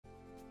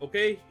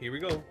Okay, here we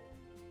go.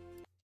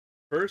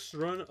 First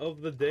run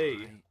of the day.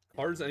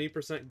 Cars any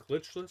percent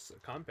glitchless,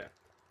 compact.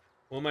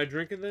 What am I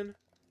drinking then?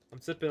 I'm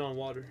sipping on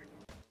water.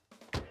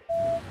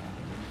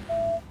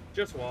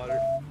 Just water.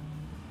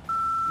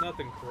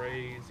 Nothing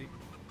crazy.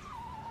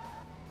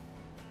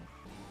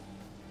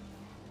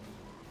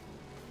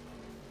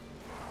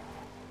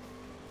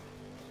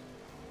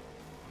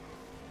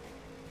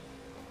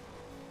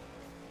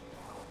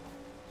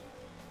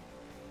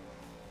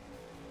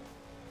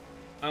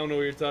 I don't know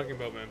what you're talking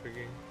about, man,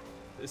 Picking.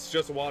 It's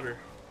just water.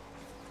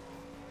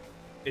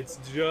 It's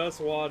just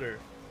water.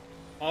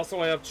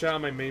 Also, I have chat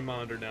on my main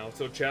monitor now,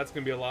 so chat's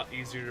gonna be a lot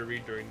easier to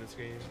read during this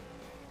game.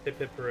 Hip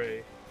hip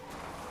hooray.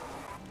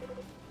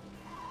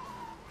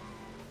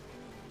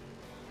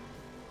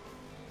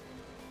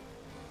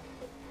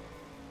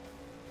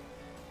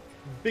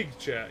 Big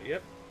chat,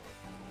 yep.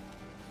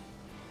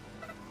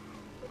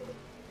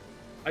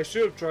 I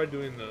should have tried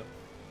doing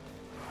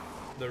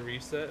the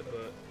reset,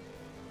 but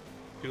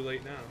too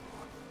late now.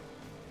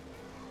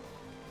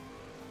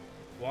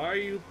 Why are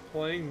you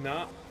playing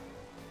not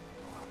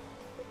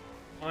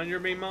on your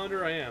main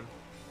monitor? I am.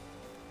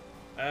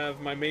 I have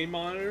my main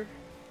monitor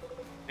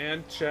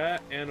and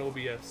chat and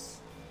OBS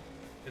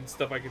and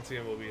stuff I can see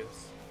on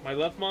OBS. My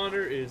left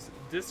monitor is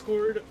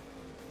Discord,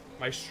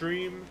 my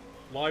stream,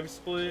 live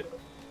split,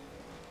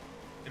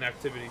 and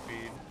activity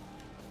feed.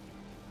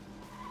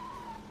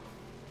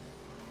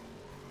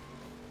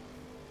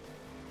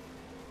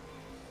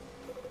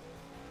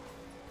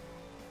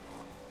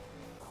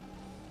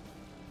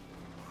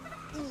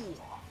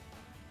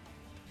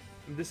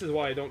 This is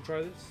why I don't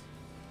try this.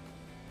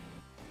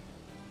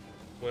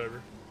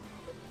 Whatever.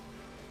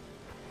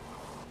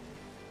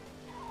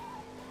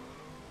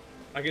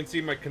 I can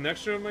see my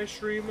connection of my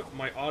stream,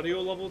 my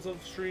audio levels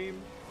of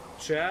stream,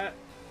 chat,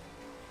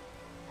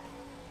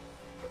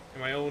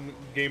 and my own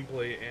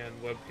gameplay and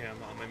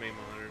webcam on my main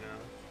monitor now.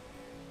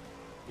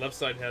 Left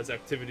side has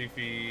activity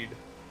feed,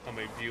 how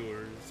many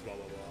viewers, blah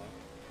blah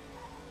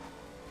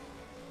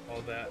blah.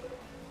 All that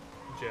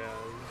jazz.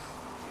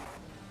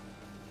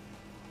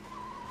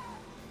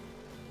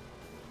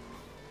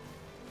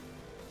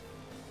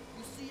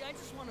 I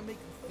just want to make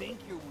you think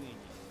you're winning.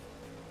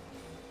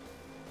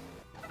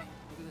 Hey,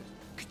 look at this.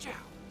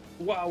 Ka-chow!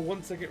 Wow,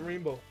 1 second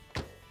rainbow.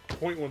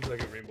 0.1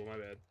 second rainbow, my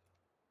bad.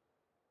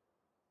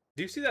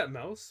 Do you see that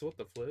mouse? What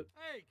the flip?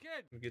 Hey,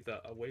 kid! Let me get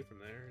that away from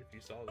there if you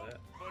saw that.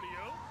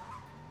 Buddy-o?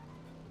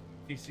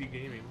 PC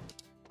gaming.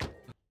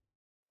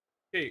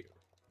 Okay.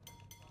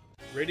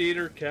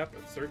 Radiator cap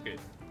circuit.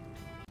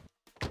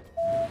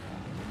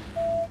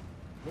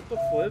 What the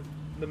flip?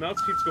 The mouse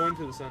keeps going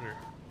to the center.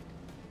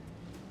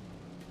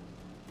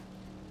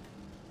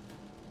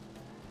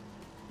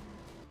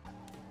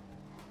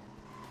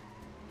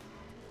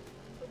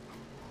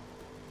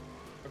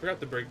 I forgot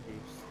the brake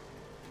boost.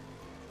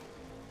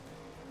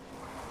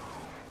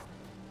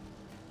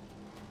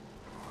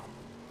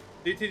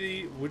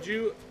 DTD, would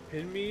you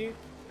pin me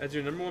as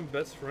your #1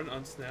 best friend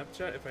on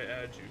Snapchat if I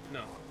add you?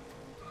 No.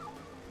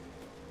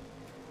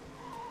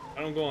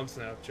 I don't go on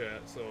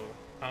Snapchat, so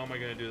how am I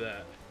gonna do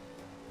that?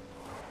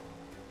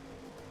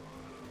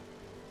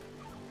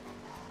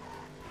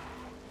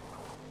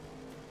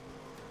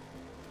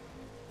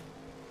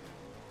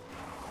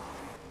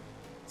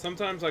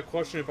 Sometimes I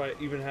question if I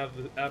even have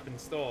the app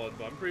installed,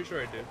 but I'm pretty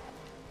sure I do.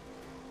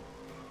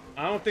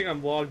 I don't think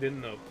I'm logged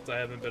in though, because I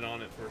haven't been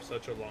on it for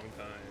such a long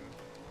time.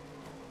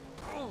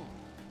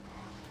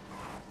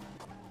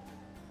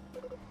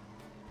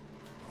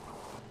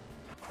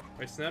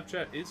 My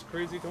Snapchat is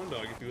Crazy Tone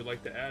Dog if you would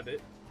like to add it.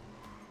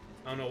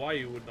 I don't know why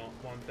you would not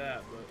want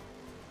that, but...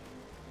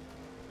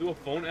 Do a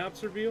phone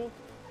apps reveal?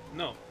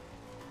 No.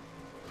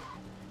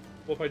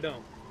 What if I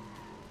don't?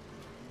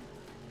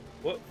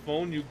 What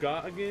phone you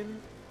got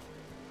again?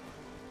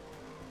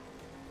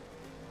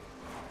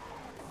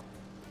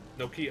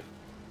 Nokia.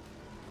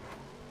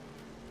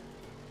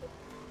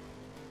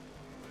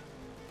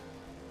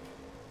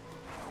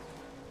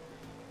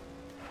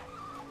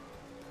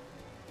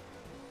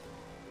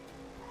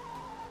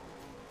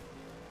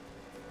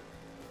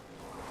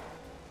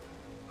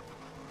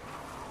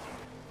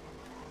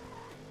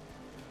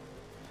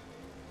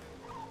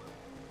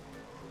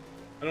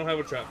 I don't have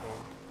a trap phone.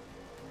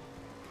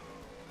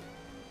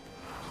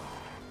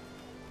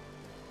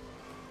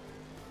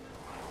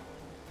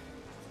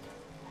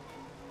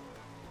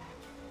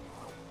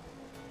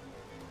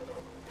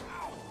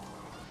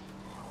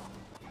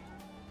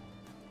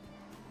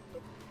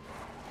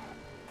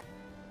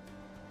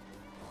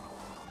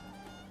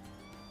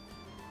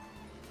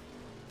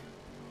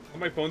 How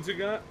many phones you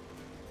got?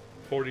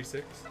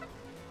 46.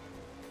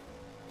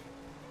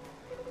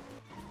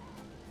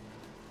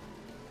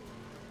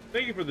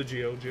 Thank you for the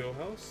Geo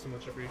house, so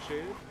much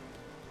appreciated.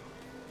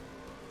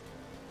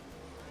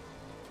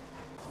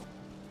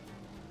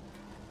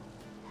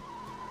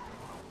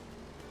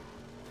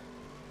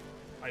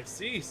 I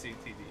see,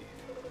 CTD.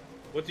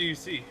 What do you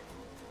see?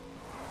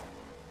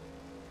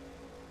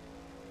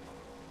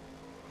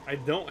 I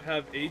don't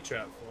have a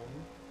trap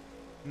phone.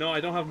 No,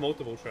 I don't have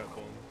multiple trap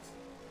phones.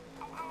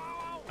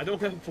 I don't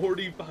have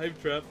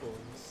 45 trap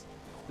forms.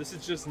 This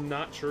is just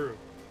not true.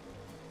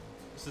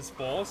 This is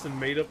false and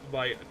made up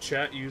by a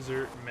chat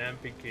user,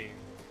 King.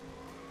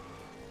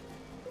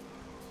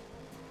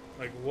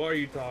 Like, what are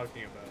you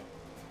talking about?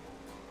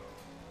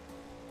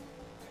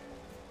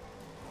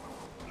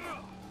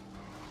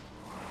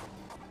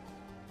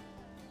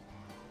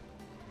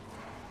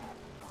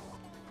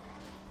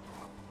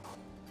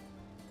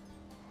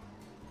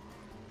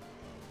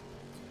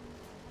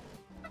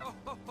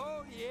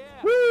 Oh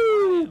yeah!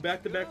 Woo!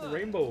 Back-to-back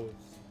rainbows.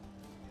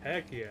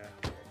 Heck yeah.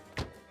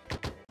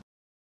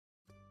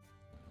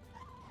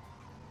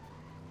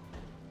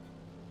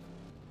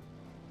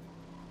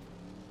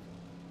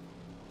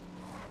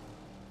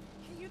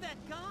 Hey, you're that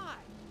guy!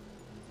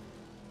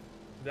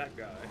 That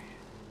guy.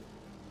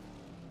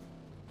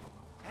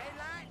 Hey,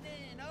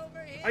 Lightning,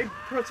 over here! I'm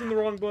pressing the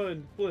wrong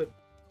button. Flip.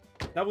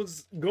 That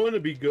was going to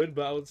be good,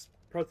 but I was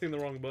pressing the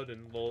wrong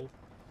button. Lol.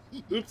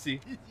 Oopsie.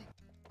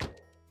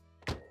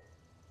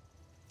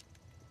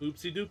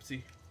 Oopsie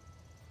doopsie.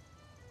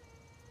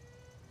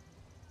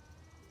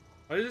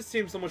 Why does it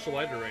seem so much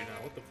lighter right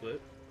now? What the flip?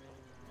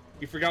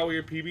 You forgot what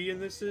your PB in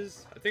this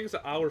is? I think it's an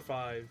hour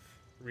 5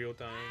 real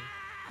time.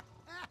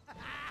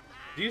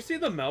 Do you see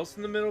the mouse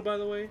in the middle, by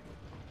the way?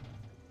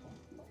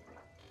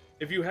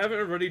 If you haven't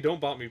already, don't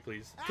bot me,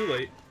 please. Too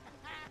late.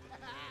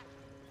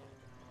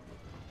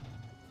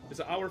 It's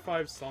an hour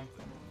 5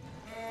 something.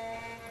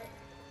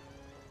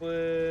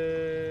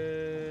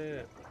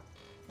 Flip.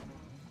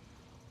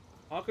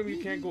 How come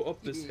you can't go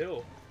up this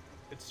hill?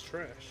 It's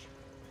trash.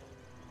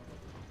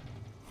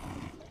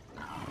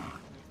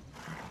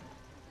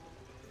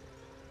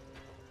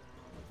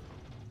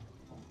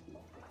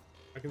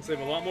 I can save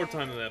a lot more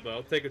time than that, but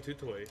I'll take a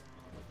 2-toy.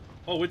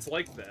 Oh, it's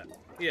like that.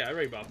 Yeah, I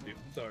already bopped you.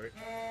 Sorry.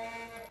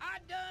 I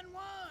done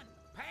won!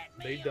 Pat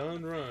me They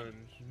done run.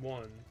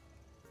 One.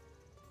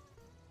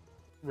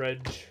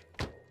 Reg.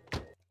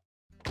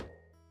 Do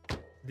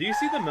you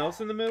see the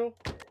mouse in the middle?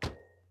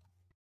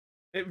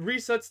 It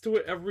resets to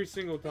it every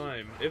single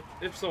time.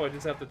 If so, I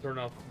just have to turn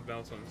off the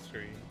mouse on the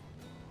screen.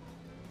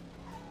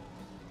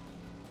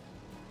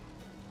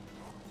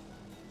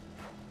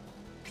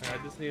 And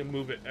I just need to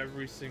move it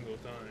every single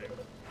time.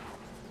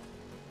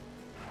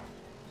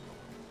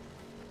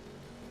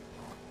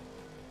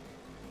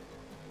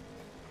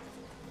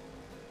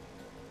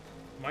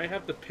 Might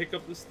have to pick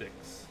up the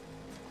sticks.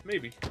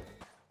 Maybe.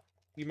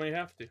 You might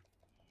have to.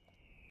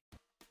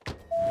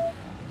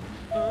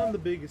 I'm the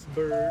biggest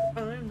bird.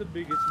 I'm the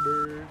biggest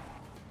bird.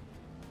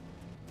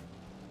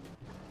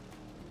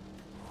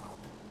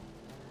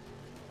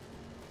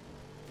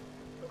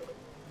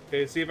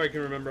 Okay, see if I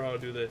can remember how to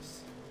do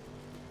this.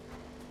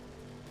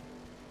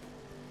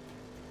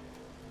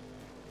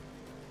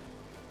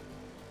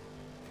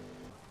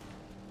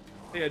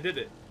 Hey, I did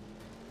it.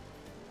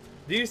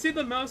 Do you see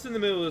the mouse in the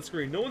middle of the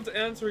screen? No one's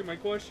answering my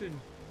question.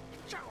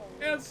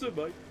 Answer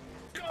my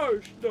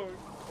gosh darn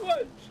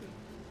question.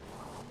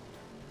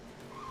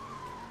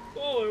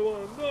 All I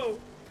want to know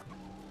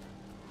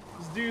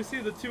is, do you see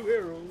the 2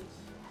 arrows?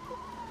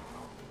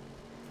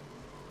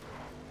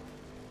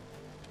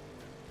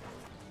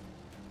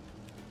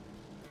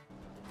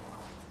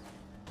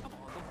 Oh,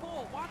 the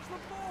bull! Watch the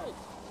bull!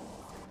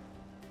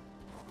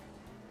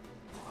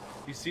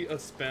 You see a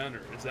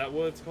spanner. Is that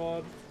what it's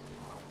called?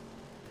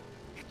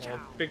 I'll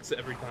fix it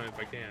every time if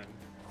I can.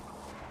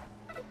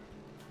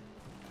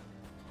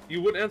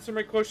 You would answer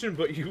my question,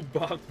 but you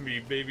bopped me,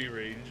 baby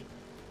rage.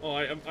 Oh,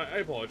 I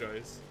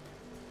apologize.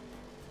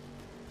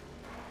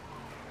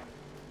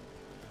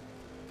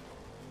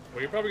 Well,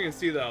 you're probably gonna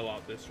see that a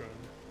lot this run.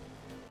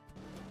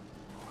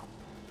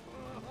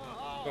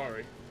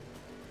 Sorry.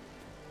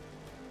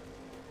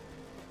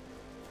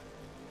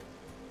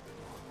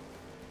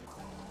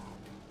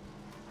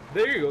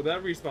 There you go,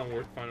 that respawn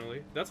worked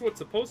finally. That's what's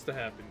supposed to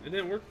happen. It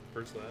didn't work the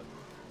first lap.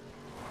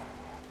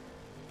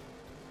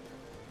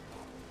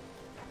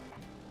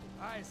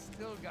 I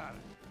still got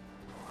it.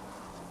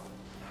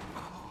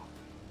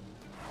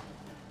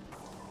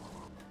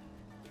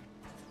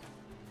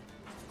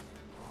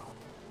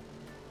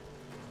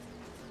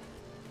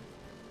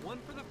 One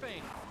for the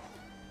fame.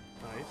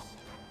 Nice.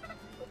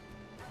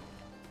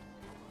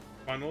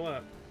 Final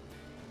lap.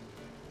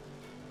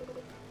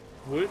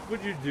 What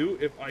would you do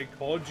if I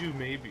called you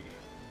maybe?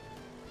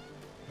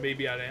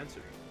 Maybe I'd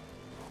answer.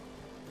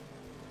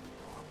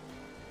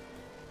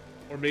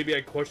 Or maybe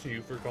I question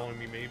you for calling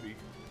me maybe.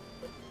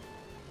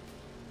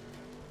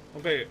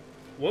 Okay,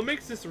 what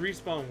makes this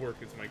respawn work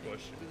is my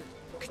question.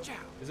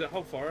 Is it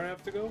how far I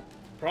have to go?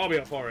 Probably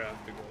how far I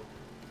have to go.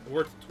 It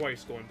worked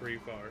twice going pretty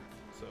far,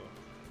 so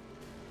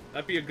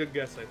that'd be a good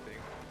guess, I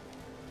think.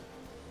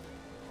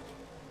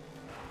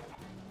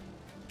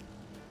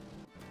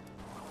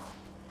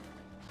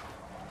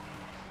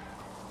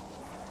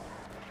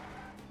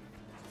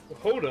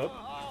 Hold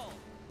up.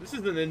 This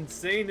is an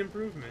insane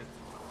improvement.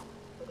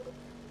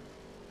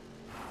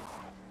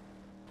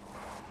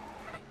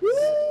 Woo!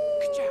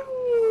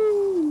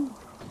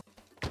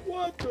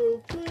 What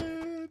the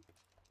flip?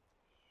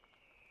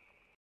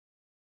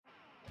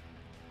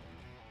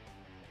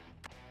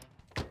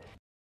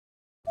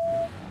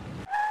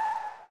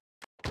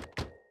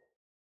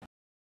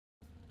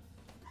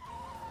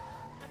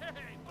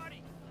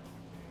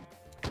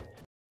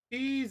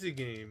 Easy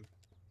game.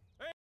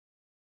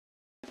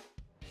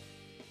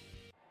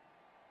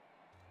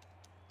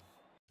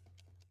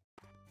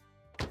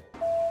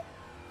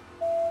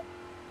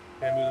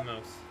 Okay, move the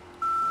mouse.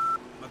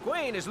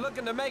 McQueen is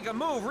looking to make a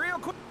move real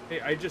quick.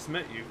 Hey, I just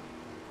met you.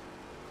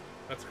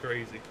 That's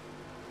crazy.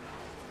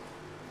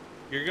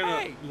 You're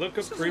gonna look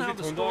up Crazy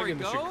Tone Dog in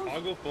the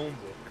Chicago phone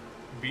book.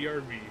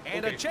 BRB.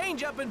 And a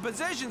change up in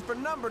positions for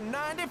number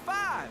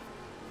 95.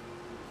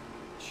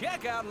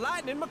 Check out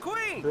Lightning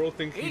McQueen. Bro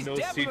thinks he He's knows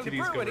definitely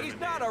CTD's proven government he's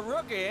not name. a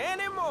rookie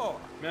anymore.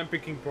 Man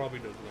Picking probably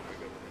doesn't know my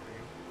government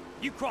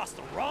name. You crossed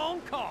the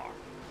wrong car.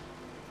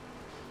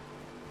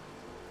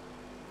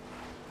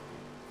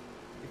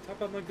 You talk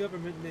about my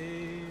government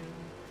name.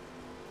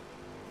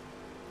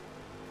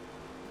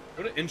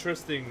 What an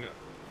interesting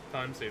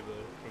time save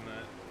though from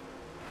that.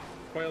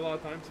 Quite a lot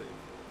of time save.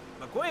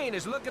 McQueen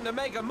is looking to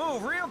make a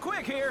move real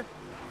quick here.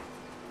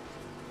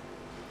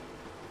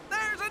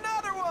 There's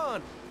another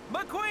one.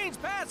 McQueen's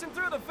passing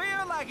through the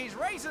field like he's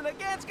racing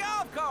against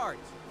golf carts.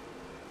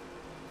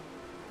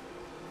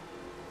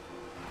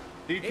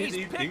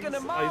 He's picking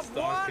them off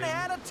one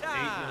at a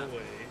time. Ain't no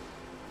way.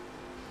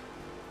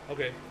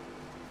 Okay.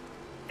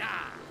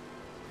 Ah.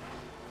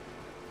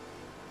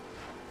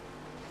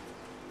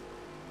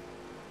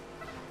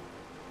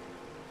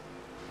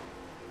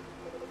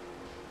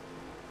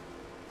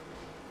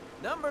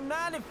 Number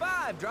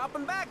 95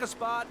 dropping back a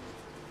spot.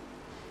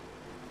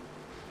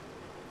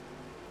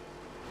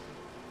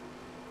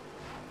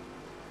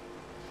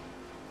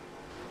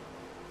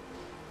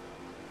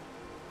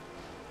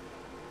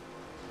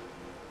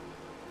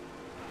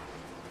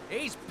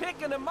 He's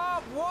picking them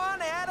off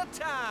one at a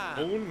time.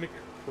 Owen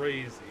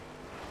McCrazy.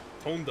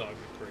 Tone Dog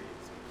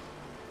McCrazy.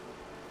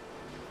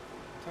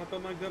 Talk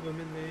about my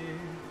government name.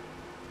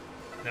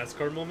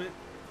 NASCAR moment.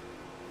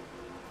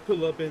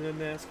 Pull up in a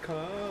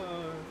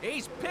NASCAR.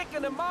 He's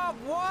picking them off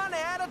one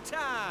at a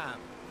time.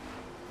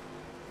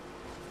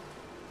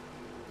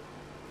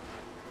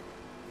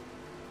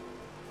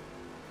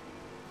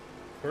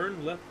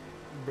 Turn left,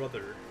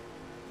 brother.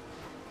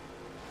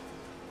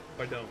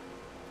 If I don't.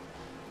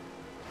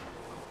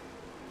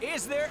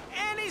 Is there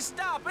any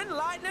stopping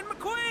Lightning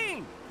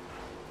McQueen?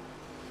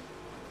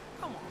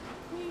 Come on,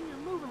 McQueen, you're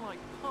moving like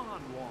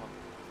pond water.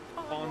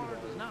 Pond water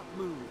does not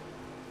move.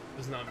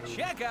 Does not move.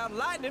 Check out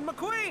Lightning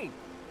McQueen.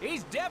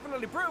 He's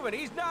definitely proven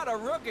he's not a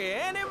rookie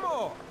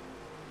anymore.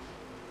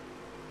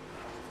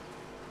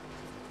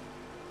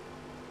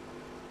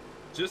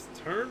 Just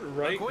turn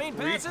right. McQueen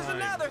passes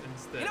another.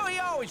 Instead. You know he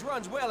always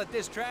runs well at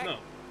this track. No.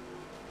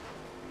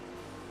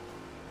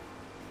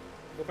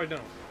 What if I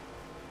don't?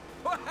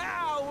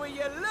 Wow, will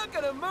you look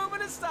at him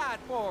moving aside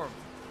for him?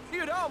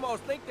 You'd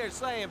almost think they're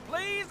saying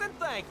please and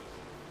thank you.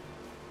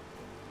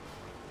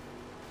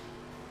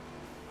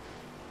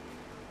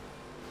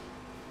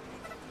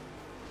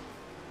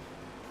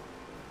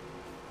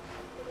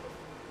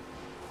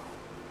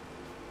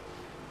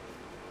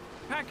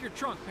 Pack your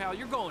trunk, pal.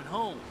 You're going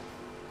home.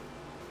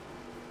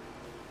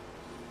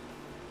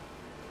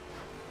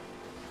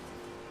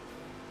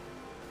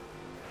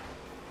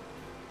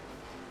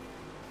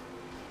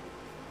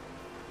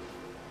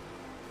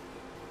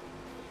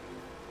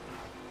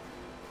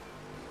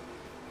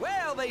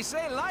 Well, they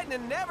say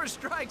lightning never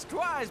strikes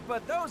twice,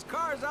 but those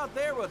cars out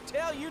there will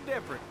tell you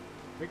different.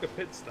 Make a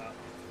pit stop.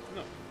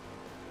 No.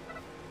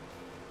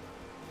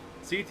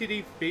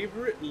 CTD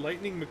favorite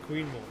Lightning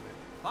McQueen moment.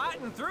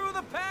 Fighting through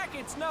the pack,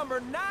 it's number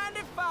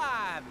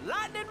 95,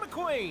 Lightning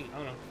McQueen. I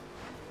don't know.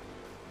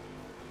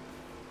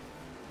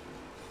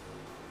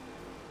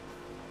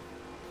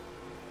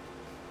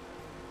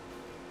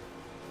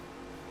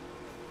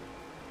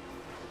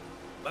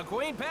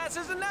 McQueen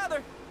passes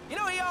another. You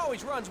know he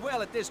always runs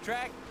well at this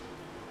track.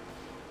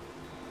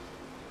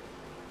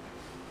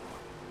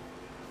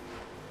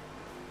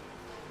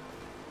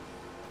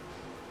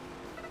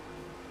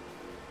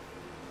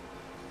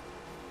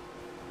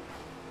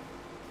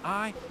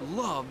 I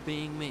love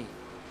being me.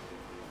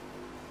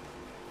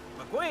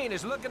 McQueen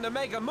is looking to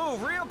make a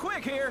move real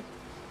quick here.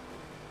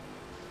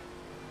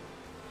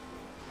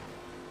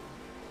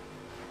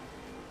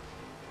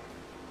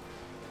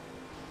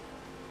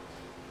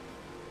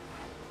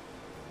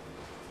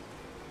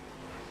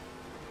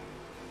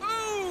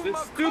 Ooh, This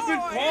McCoy stupid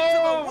into the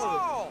ball!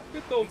 wall.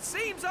 Get the It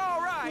seems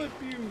all right.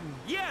 flip you.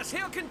 Yes,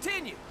 he'll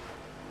continue.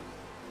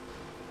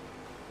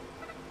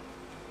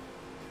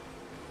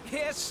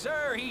 Yes,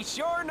 sir. He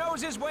sure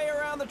knows his way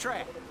around the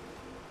track.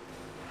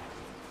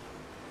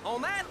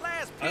 On that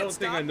last I don't pit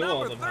think I stop, know all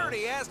number the 30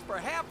 mouse. asked for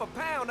half a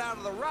pound out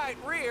of the right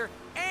rear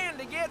and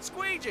to get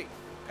squeegee.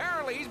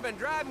 Apparently, he's been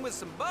driving with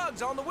some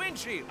bugs on the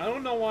windshield. I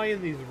don't know why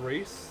in these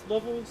race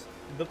levels,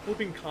 the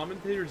flipping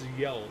commentators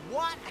yell.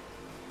 What?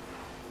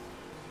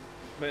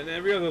 But in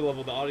every other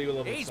level, the audio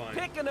level's He's fine.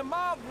 picking them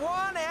off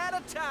one at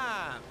a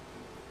time.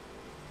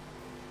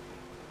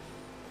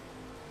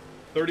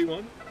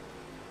 31?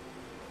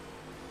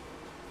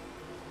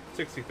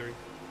 63.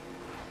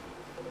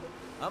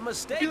 A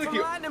mistake like from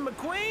you- Lightning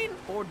McQueen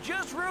or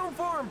just room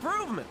for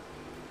improvement?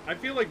 I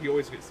feel like you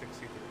always get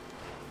 63.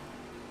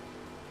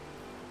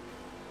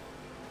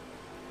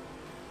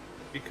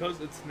 Because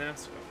it's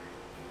NASCAR.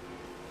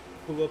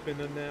 Pull up in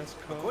a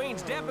NASCAR.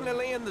 McQueen's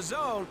definitely in the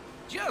zone.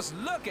 Just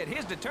look at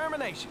his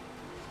determination.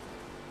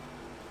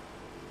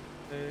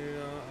 Hey,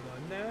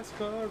 I'm a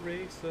NASCAR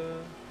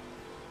racer.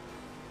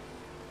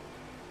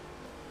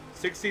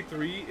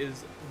 63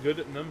 is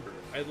good number.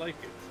 I like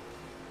it.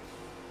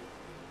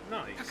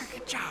 Nice.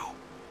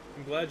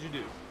 I'm glad you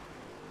do.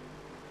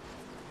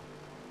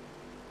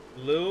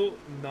 Lil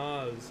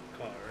Nas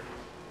car.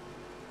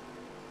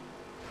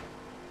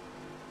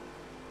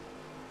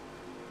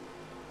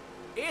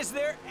 Is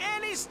there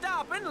any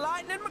stopping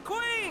Lightning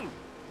McQueen?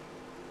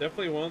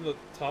 Definitely one of the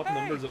top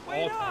numbers of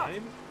all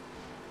time.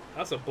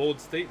 That's a bold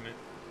statement.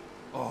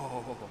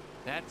 Oh,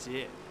 that's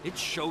it.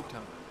 It's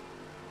showtime.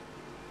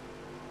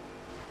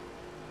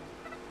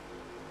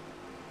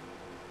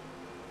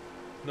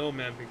 No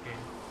man picking.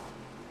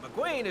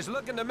 McQueen is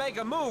looking to make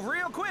a move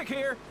real quick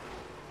here.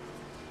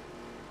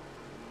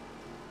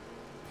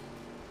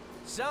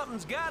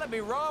 Something's got to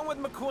be wrong with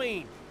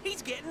McQueen.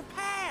 He's getting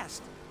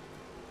past.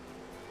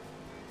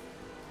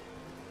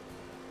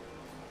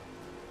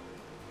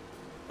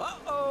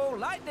 Uh-oh,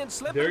 Lightning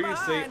slipping There you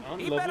behind. say I'm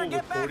He better level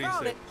get with back 46.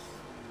 on it.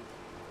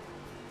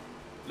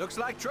 Looks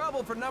like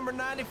trouble for number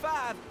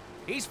 95.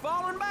 He's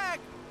falling back.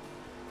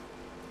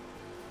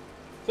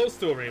 Close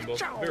to a rainbow.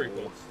 Very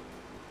close.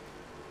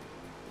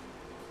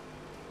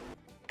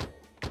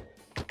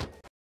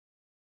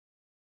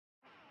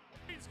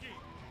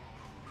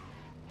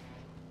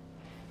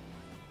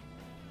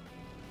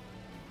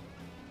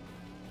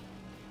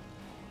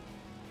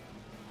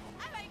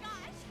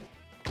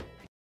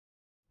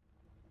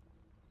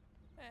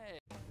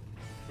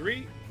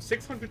 Hey.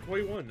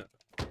 621.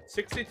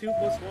 62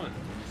 plus 1.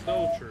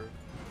 So true.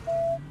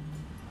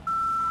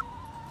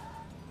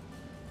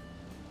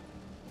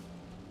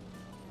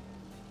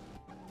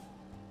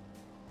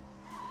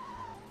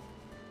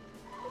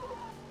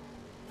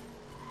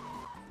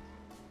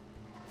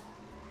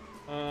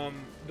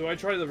 Do I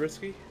try the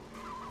risky?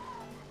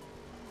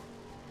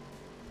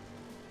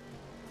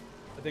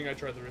 I think I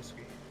tried the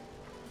risky.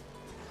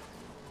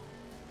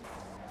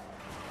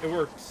 It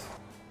works.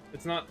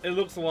 It's not, it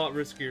looks a lot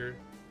riskier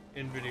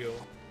in video.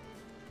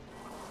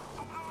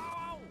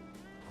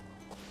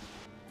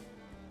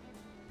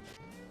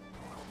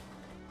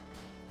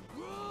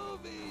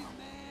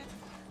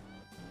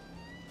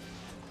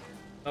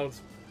 That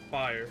was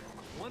fire.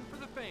 One for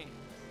the fans.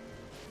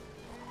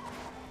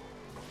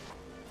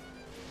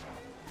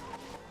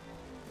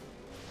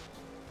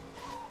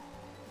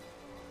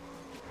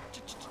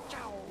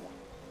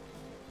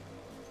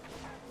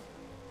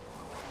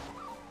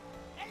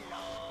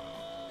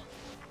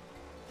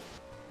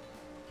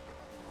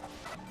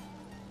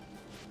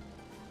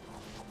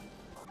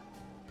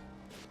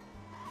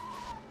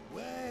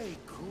 Way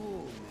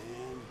cool,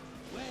 man.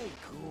 Way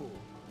cool.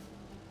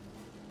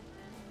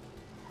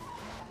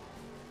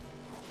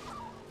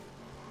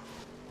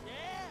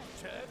 Yeah,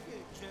 chuck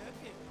it, chuck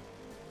it.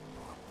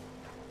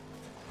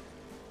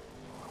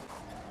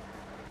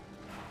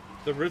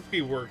 The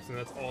risky works, and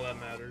that's all that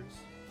matters.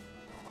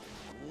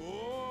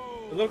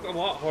 Whoa. It looked a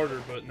lot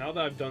harder, but now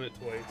that I've done it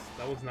twice,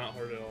 that was not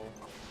hard at all.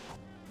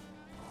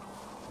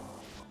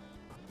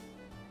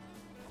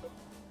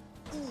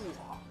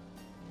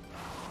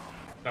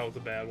 That was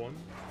a bad one.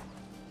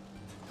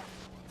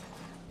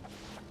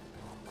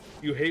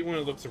 You hate when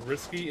it looks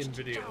risky in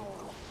video.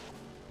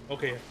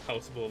 Okay,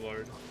 House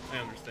Boulevard. I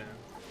understand.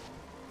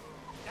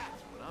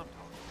 That's what I'm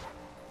talking about.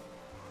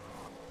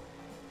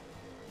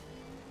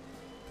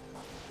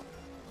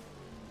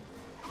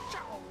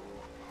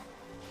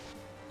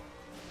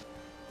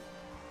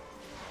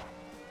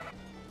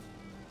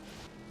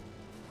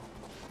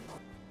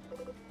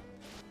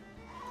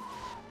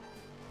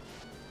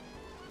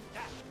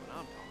 That's what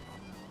I'm talking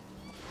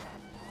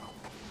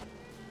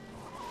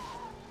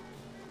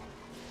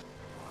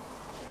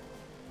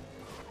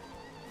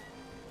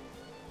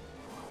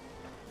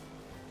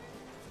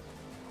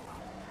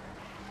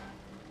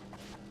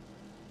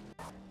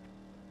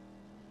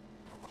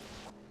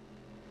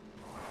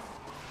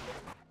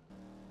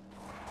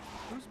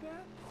Who's bad?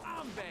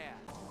 I'm bad.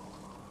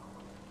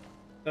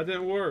 That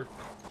didn't work.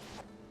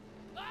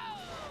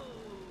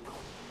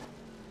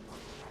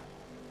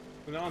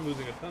 So now I'm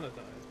losing a ton of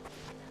time.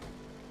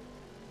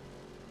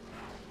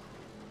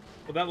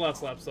 Well, that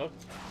last lap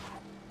sucked.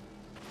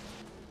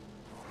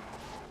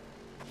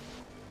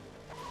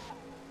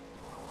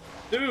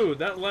 Dude,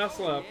 that last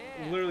lap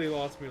literally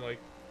lost me like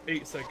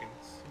 8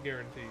 seconds,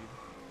 guaranteed.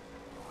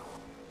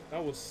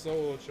 That was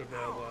such a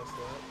bad last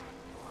lap.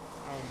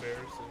 How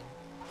embarrassing.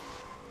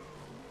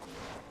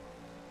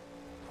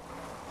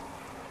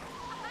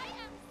 I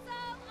am so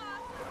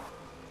awesome.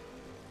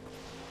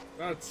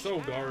 That's so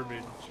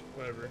garbage.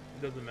 Whatever,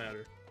 it doesn't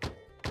matter.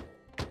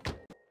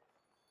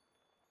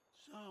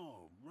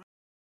 So,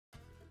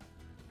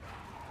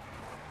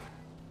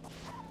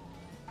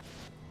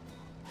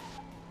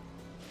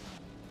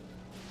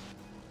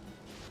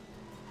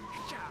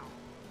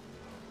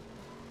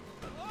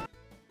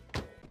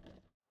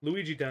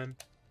 Luigi done.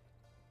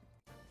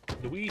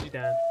 Luigi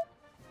done.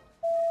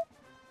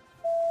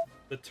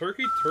 The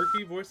turkey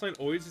voice line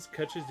always just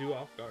catches you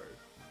off guard.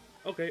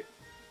 Okay.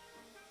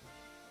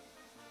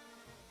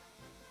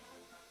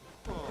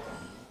 Oh,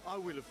 I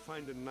will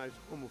find a nice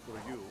home for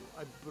you,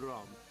 I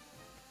promise.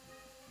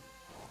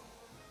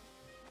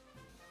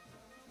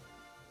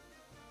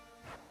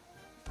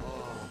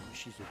 Oh,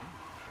 she's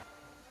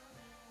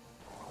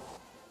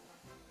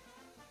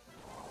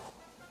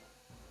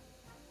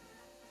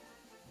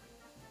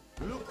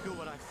a look at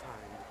what I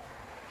find.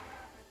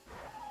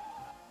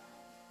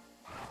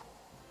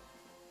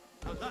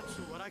 Now that's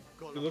what I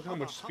call Dude, look how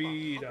much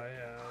speed I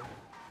have.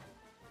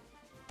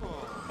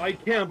 Oh, I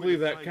can't will believe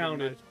that find a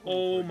counted. nice home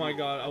Oh for my you,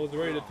 god, I was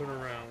ready to turn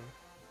promise. around.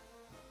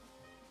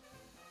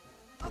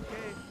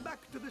 Okay,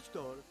 back to the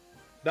store.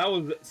 That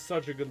was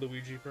such a good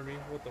Luigi for me.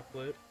 What the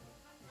flip?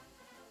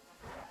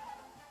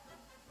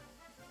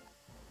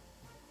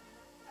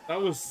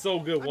 That was so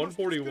good. I must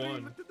 141.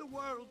 scream to the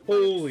world my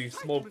Holy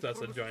excitement smokes, that's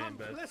for a the giant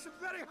bet. Compless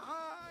very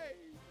high.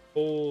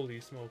 Holy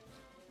smokes.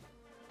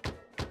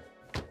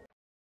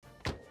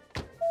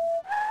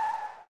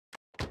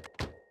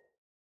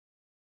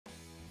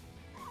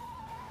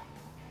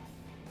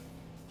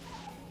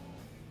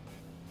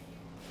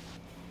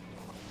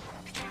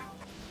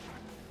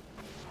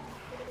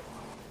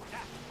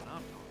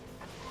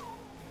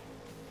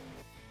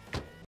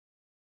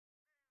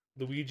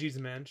 Luigi's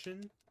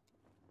Mansion?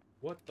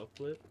 What the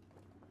flip?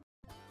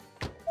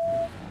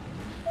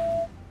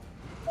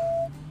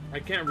 I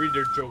can't read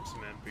their jokes,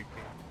 man,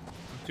 freaking.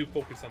 I'm too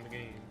focused on the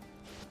game.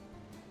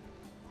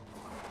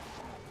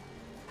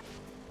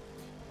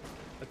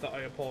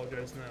 I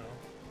apologize now.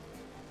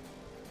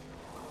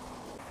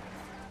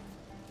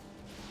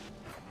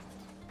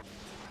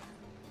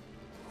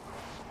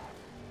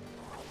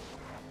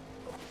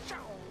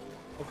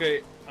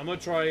 Okay, I'm gonna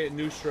try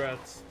new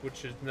strats,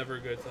 which is never a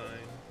good sign.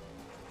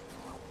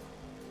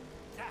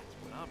 That's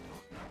what I'm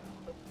talking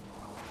about.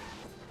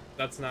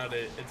 That's not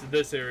it. It's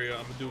this area.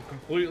 I'm gonna do a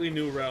completely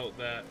new route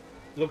that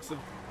looks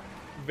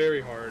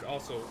very hard.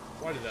 Also,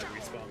 why did that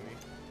respawn me?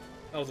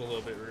 That was a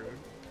little bit rude.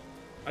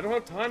 I don't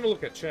have time to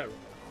look at chat.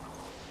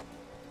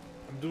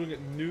 I'm doing a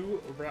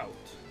new route.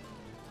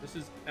 This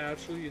is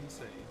actually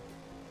insane.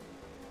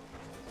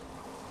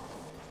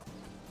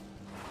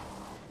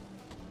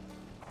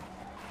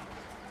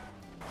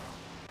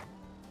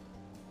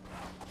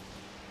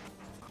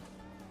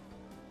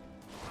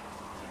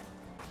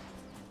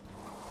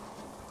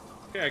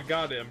 Okay, I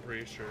got it, I'm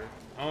pretty sure.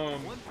 I'm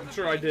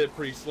sure I did it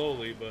pretty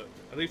slowly, but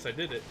at least I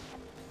did it.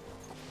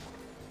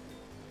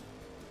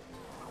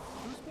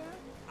 Who's bad?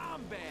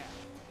 I'm bad.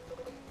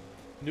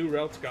 New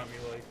routes got me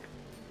like...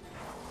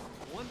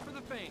 One for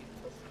the fans.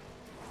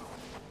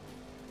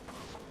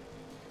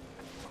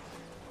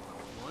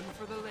 One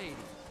for the ladies.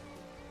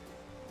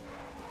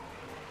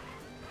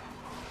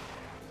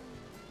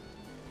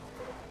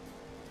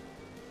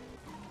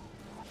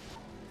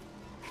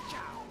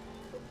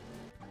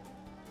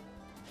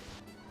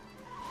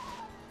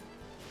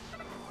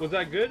 Was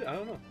that good? I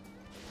don't know.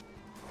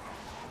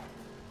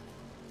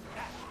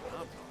 That's what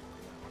I'm talking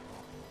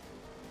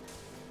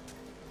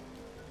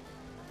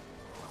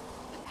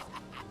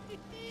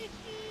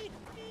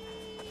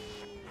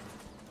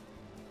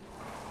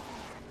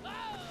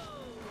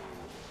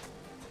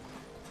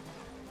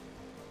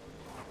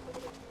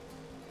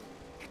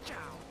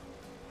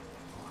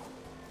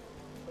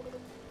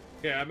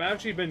Yeah, I've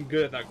actually been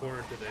good at that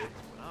corner today.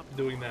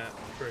 Doing that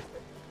trick.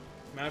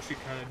 I'm actually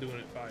kind of doing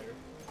it fire.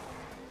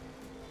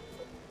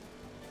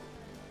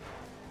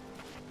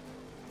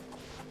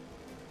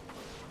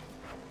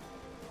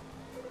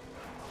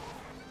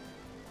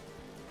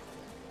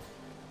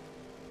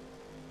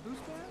 Who's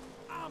bad?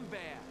 I'm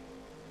bad.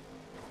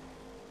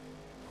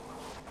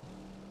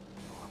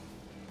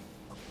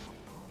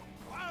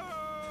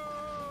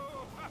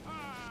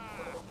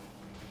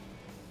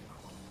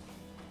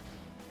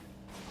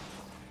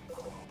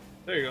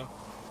 There you go.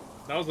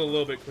 That was a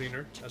little bit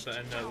cleaner at the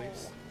end, at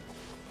least.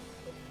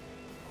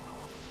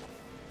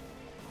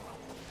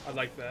 I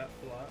like that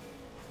a lot.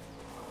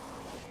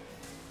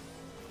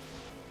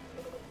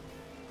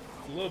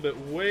 A little bit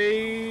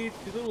way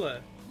to the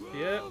left.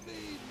 Yep.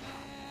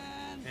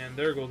 And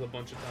there goes a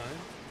bunch of time.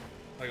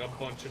 Like a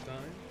bunch of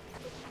time.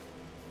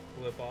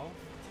 Flip off.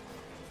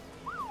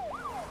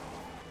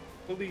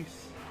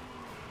 Police.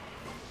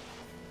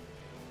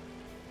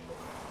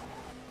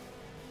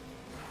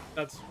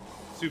 That's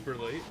super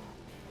late.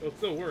 It'll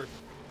still work.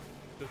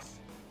 Just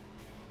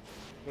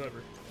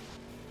whatever.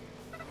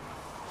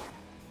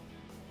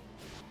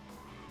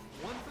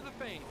 One for the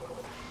fans.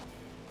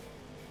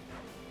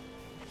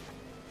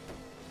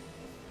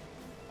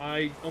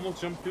 I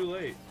almost jumped too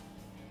late.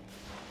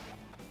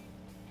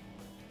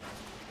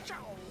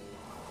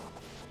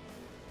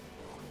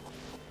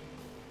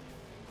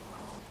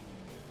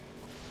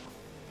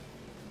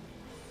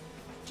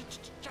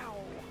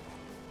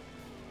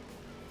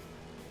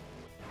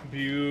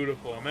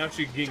 Beautiful. I'm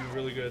actually getting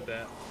really good at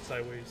that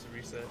sideways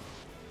reset.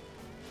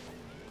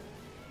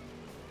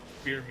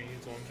 Fear me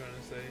is what I'm trying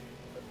to say.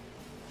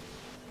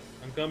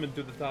 I'm coming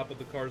to the top of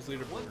the car's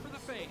leaderboard. One for the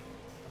fans.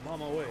 I'm on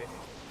my way.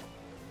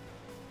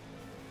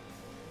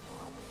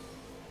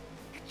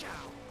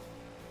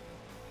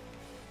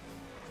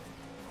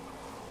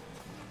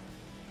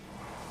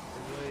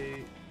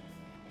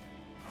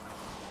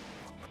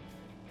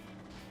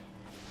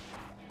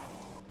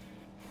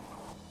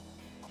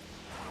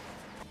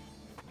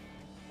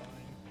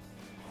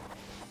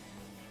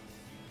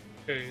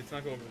 Okay, it's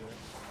not going over there.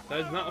 That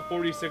is not a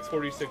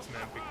 46-46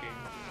 man picking.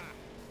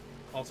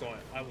 Also,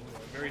 I was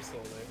going very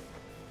slow there.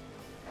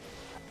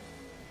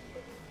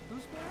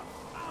 Who's bad?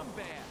 I'm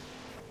bad.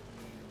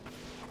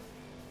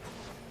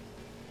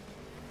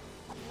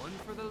 One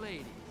for the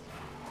ladies.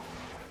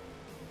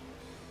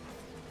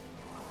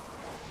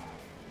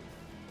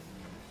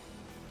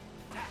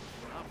 That's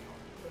what I'm talking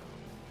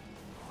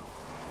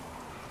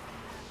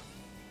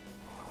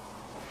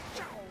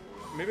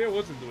about. Maybe I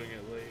wasn't doing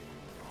it late.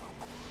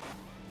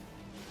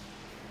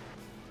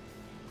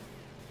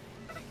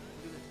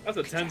 That's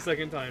a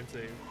 10-second time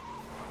save.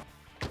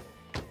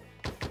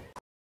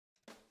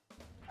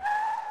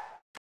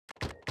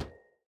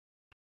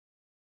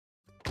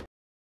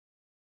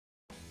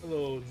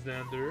 Hello,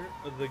 Xander,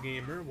 the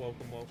gamer.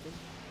 Welcome, welcome.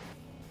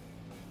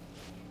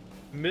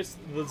 Missed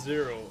the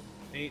zero.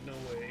 Ain't no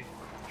way.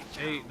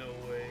 Ain't no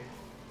way.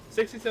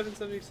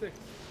 67-76.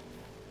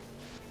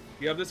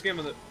 You have this game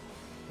on the...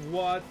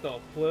 What the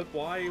flip?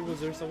 Why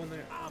was there someone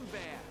there? I'm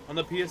bad. On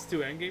the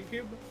PS2 and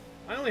GameCube?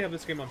 I only have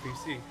this game on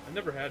PC. I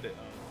never had it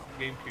on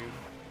GameCube.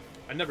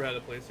 I never had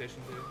a PlayStation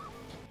 2.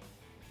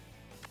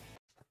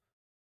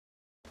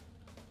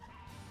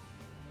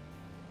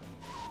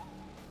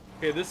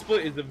 Okay, this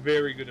split is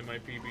very good in my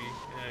PB,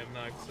 and I'm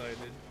not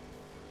excited.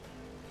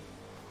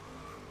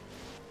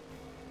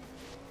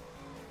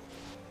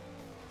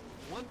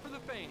 One for the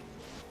fans.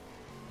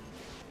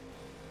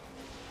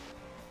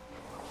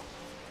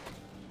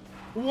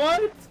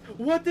 What?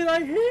 What did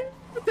I hit?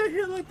 What did I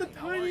hit like the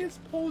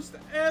tiniest post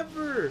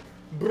ever?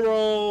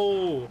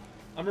 Bro!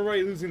 I'm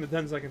already losing the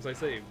 10 seconds I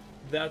saved.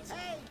 That's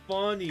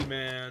funny,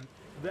 man.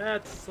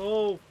 That's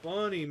so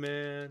funny,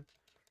 man.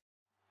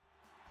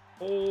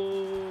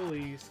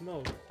 Holy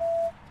smoke.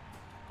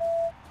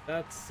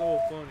 That's so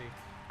funny.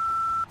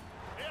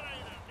 It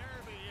ain't a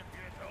derby if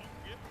you don't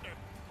get there.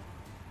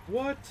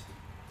 What?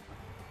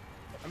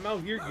 I'm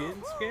out here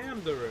getting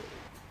scammed already.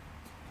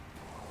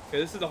 Okay,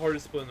 this is the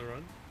hardest split in the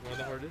run. One of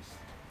the hardest.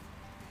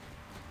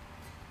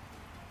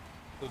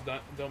 So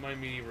don't mind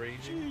me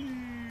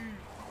raging.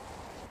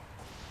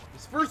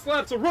 This first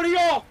lap's already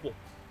awful!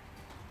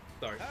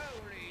 Sorry.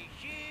 Holy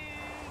shit!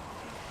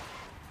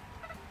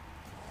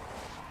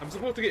 I'm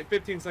supposed to get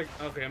 15 seconds.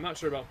 Okay, I'm not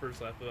sure about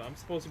first lap, but I'm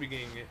supposed to be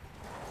getting it.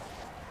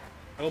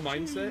 Oh,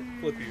 mindset?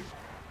 Flip you.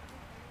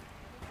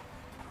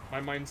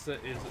 My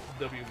mindset is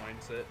W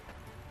mindset.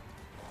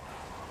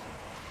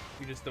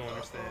 You just don't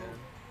understand.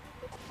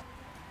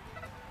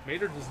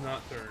 Macrh does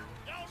not turn.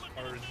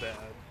 Or is bad.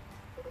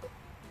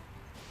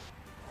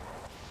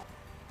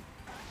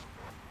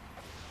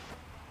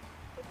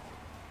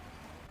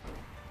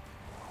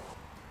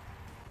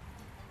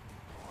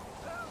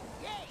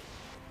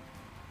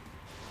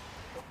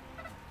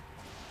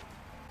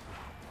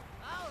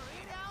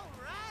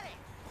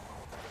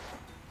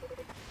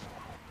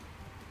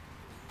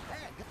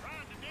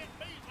 Trying to get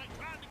me is like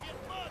trying to get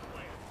mud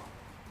wet.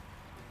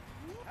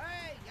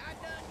 Hey, I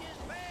done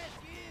just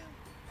passed you.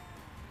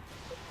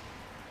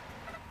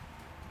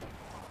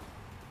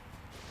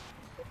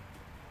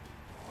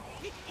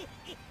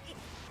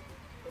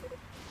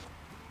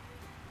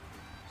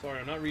 Sorry,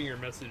 I'm not reading your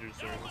messages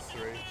during this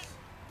race.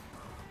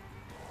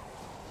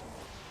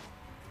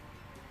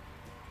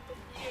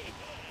 Yeah.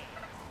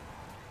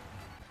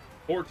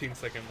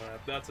 14-second lap.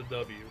 That's a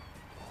W.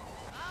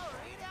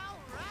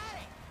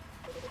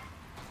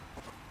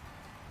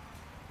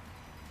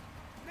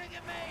 Look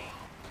at me.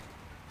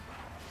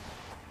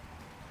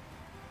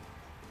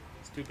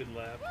 Stupid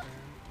lap, man.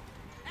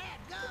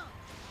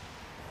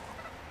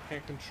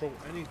 Can't control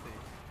anything.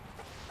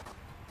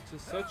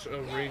 This is such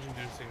a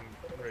rage-inducing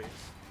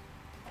race.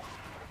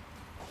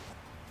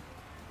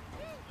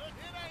 Look,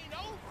 it ain't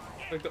over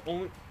yet. Like the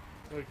only,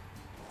 like,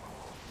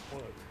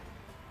 what?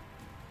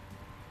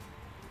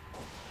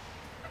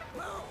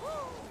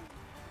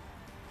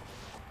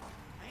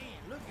 Man,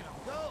 look at him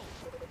go.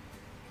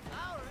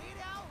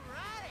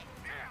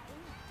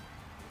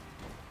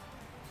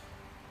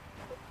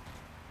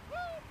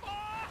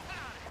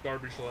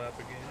 Garbage lap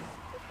again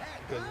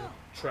because of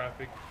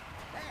traffic.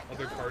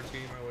 Other cars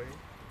getting my way.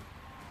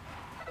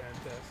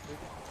 Fantastic.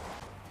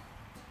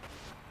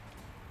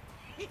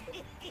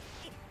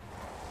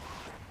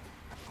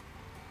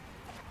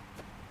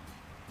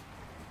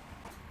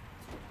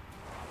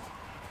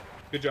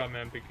 Good job,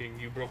 man, picking.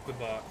 You broke the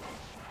bot.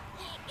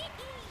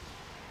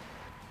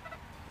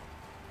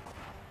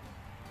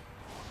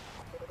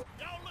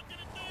 Y'all looking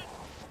at this?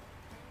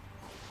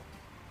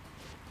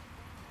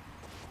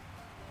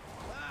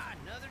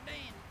 Another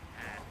dance.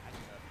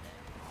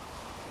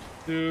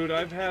 Dude,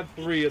 I've had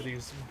 3 of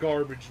these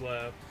garbage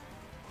laps.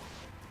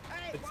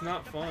 It's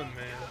not fun,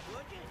 man.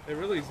 It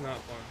really is not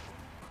fun.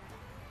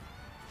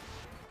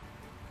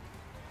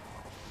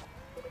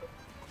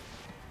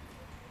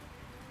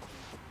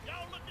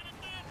 Y'all looking at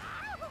this?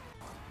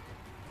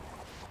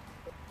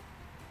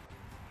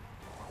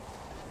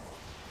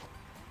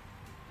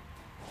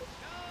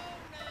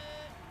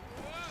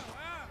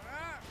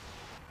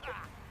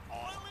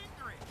 Oil and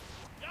grits.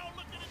 Y'all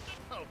looking at this?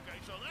 Okay,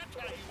 so that's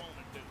how you want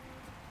to do it.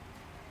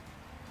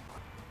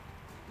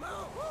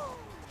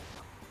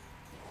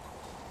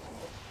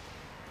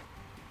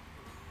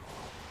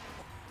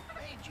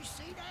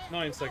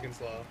 9 seconds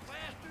left.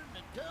 Faster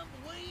than a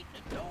tumbleweed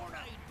and a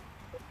tornado.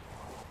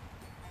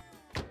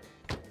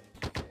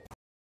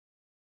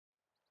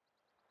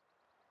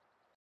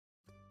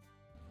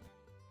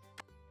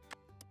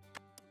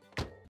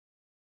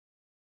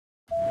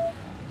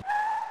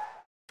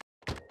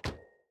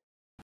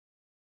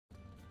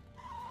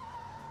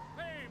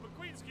 Hey,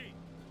 McQueenski!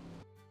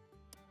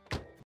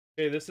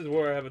 Okay, this is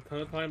where I have a ton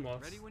of time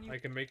lost. Ready when you- I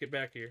can make it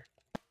back here.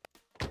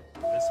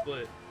 This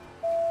split.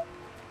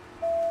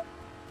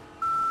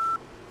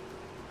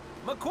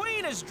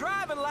 McQueen is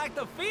driving like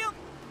the field.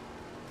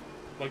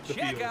 Like the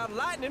Check field. out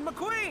Lightning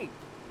McQueen.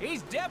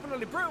 He's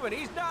definitely proven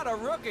he's not a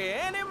rookie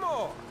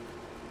anymore.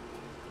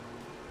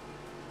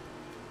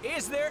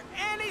 Is there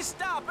any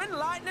stopping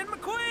Lightning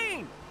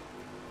McQueen?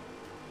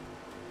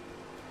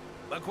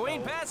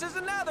 McQueen passes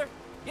another.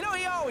 You know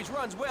he always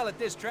runs well at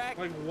this track.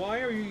 Like,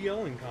 why are you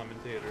yelling,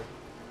 commentator?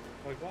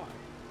 Like, why?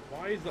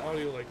 Why is the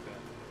audio like that?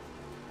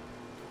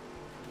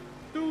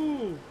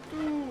 Do.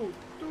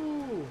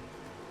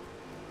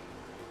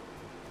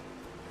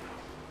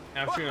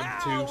 Actually, I'm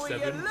Wow, will you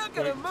 2.7.2 look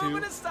at him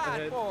moving aside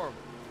ahead. for him.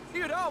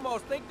 You'd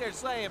almost think they're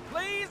saying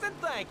please and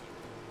thank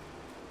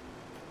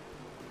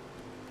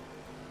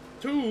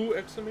you. 2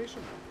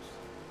 exclamation marks.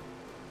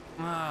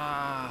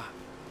 Ah.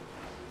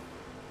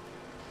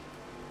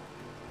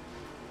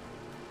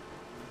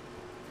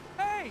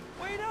 Hey,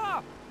 wait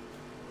up!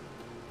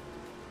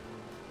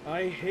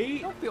 I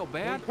hate Don't feel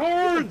bad. the You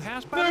can cards.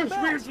 pass by the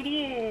First best.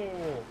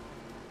 wall.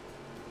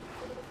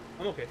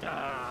 I'm okay.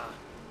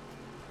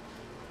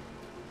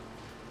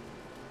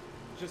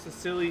 It's just a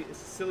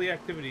silly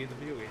activity in the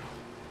video game.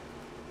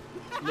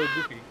 A little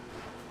goofy.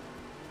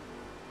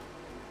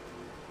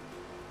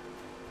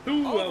 2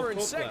 out of Over in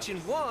 12 section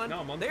left. 1, Now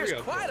I'm on there's 3 out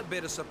of quite 12. a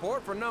bit of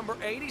support for number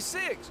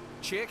 86,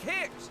 Chick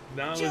Hicks.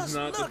 Now Just is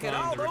not look the at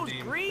time all to those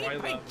redeem green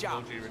Twilight paint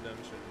jobs. Emoji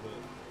Redemption,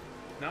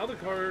 but now the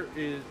car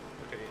is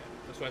okay. Yeah,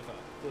 that's what I thought.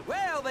 Look,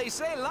 Well, they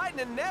say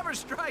lightning never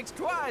strikes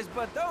twice,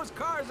 but those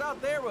cars out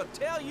there will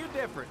tell you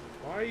different.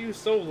 why are you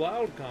so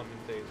loud,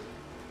 commentator?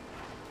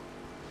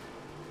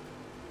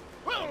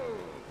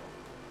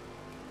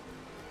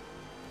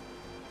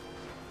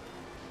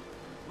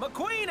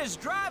 McQueen is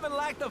driving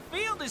like the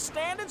field is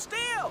standing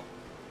still.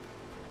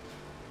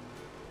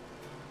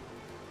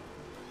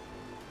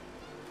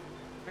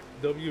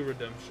 W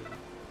Redemption.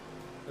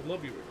 I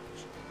love you,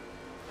 Redemption.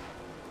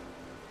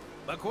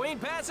 McQueen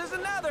passes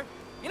another.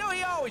 You know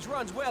he always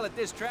runs well at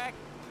this track.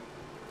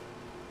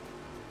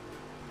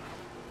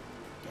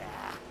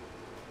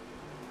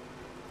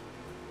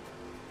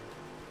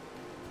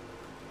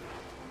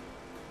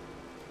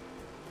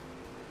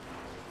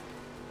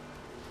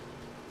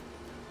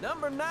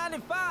 Number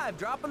 95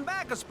 dropping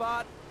back a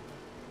spot.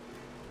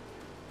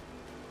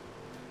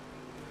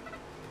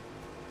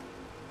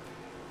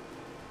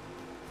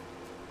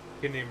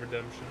 Good name,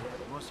 Redemption.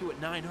 You want to see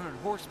what 900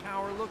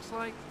 horsepower looks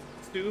like?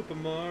 Super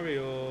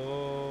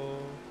Mario.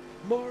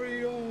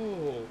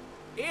 Mario.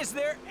 Is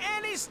there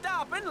any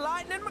stopping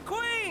Lightning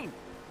McQueen?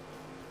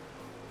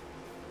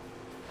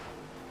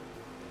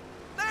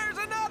 There's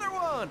another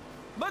one!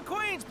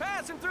 McQueen's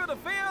passing through the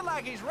field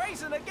like he's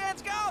racing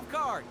against golf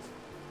carts.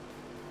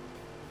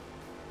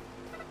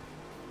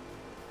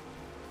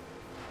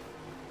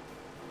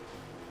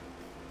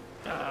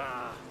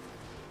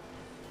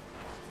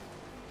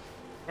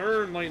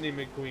 Earn Lightning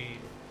McQueen.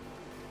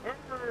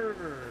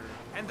 Earn.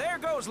 And there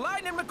goes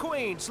Lightning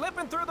McQueen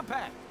slipping through the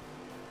pack.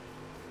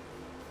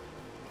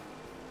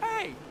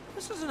 Hey,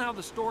 this isn't how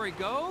the story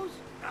goes.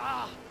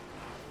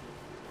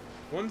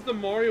 When's the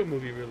Mario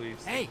movie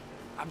released? Hey,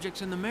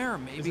 objects in the mirror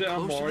may Is be it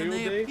on closer Mario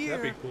than they Day? appear.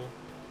 That'd be cool.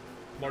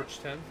 March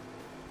 10th.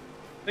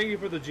 Thank you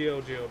for the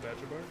GLGO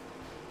Badger Bar.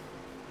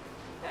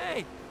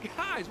 Hey,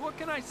 guys, what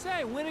can I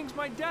say? Winning's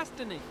my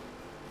destiny.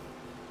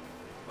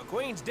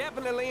 McQueen's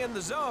definitely in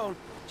the zone.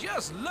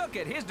 Just look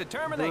at his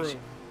determination. Vroom.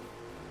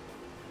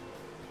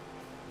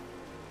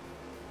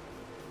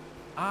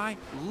 I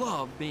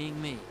love being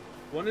me.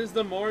 When is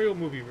the Mario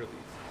movie released?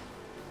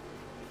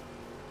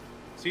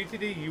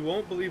 CTD, you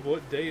won't believe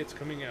what day it's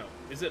coming out.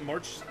 Is it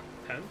March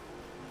 10th?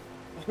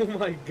 Oh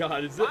my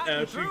god, is it Fighting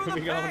actually through the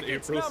coming out on pack,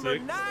 it's April number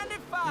 6th?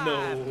 95,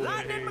 No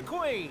Lightning way.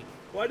 McQueen.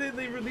 Why didn't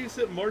they release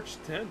it March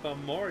 10th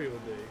on Mario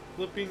Day?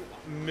 Flipping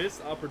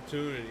missed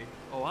opportunity.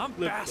 Oh, I'm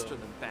Flip faster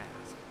them. than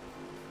fast.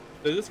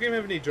 Does this game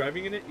have any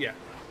driving in it? Yeah.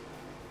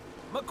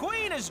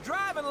 McQueen is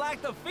driving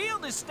like the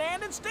field is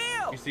standing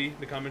still. You see,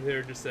 the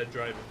commentator just said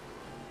driving.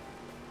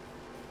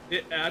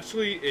 It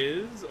actually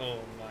is? Oh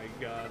my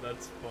god,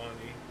 that's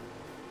funny.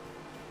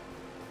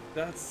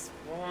 That's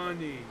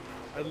funny.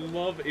 I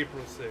love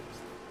April 6th.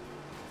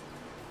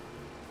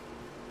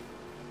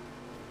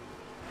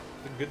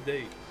 It's a good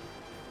date.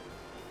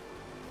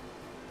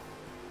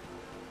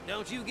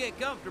 Don't you get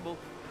comfortable.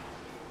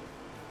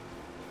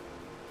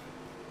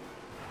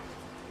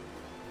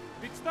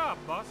 Big stop,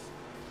 boss.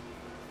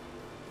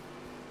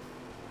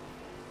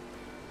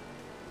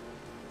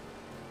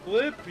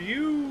 Flip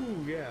you!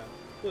 Yeah,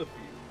 flip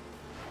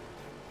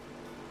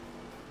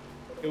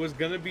you. It was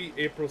gonna be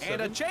April 7th.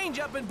 And a change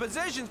up in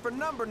positions for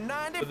number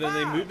 95. But then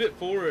they moved it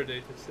forward a day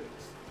to 6.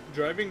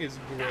 Driving is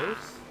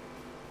gross.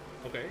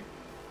 Okay.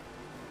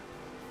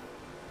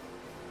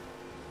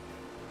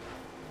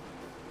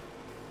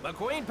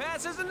 McQueen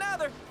passes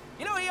another.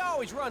 You know, he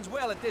always runs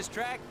well at this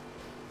track.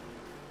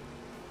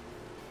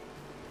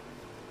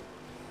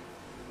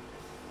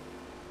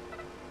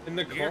 And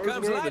the Here cars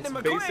comes were Lightning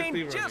that's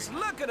basically McQueen. running. Just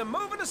look at him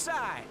moving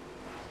aside.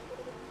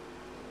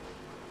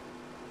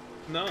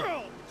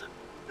 No.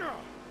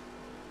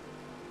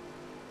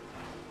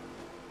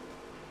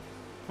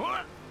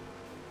 What?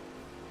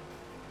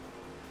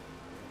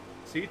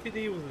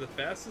 CTD was the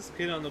fastest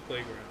kid on the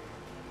playground.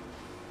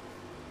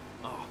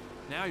 Oh,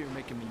 now you're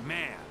making me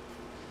mad.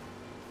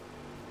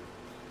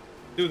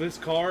 Dude, this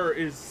car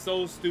is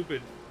so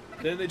stupid.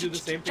 Didn't they do the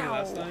same thing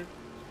last time?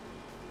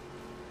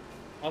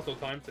 Also,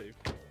 time save.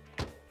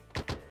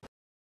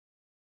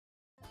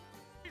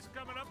 He's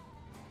coming up.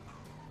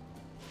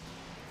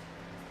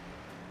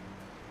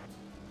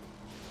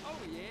 Oh,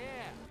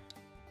 yeah.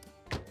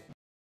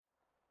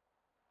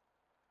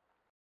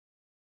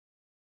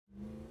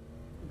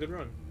 Good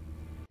run.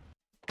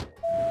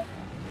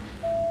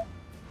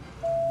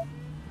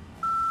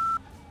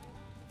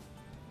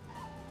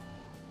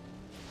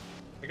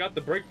 I got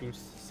the brake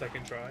boost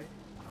second try.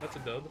 That's a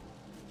dub.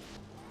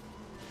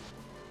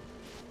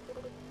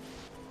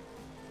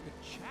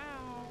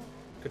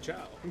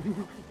 Ka-chow.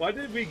 Why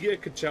did we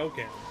get ka-chow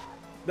cam?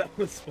 That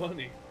was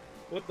funny.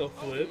 What the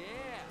flip? Oh,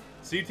 yeah.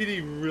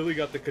 CTD really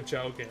got the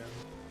ka-chow cam.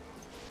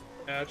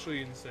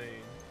 Actually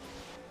insane.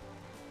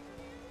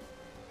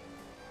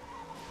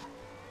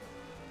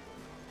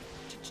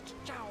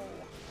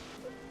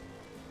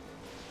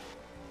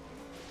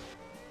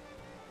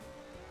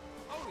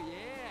 Oh,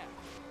 yeah.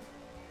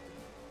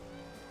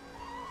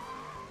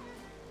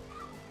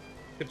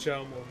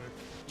 Ka-chow moment.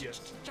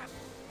 Yes.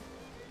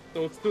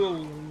 So it's to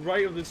the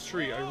right of this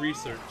tree. I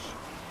researched.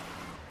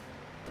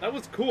 That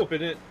was cool if it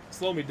didn't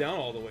slow me down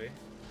all the way.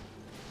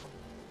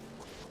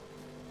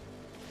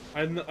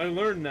 I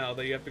learned now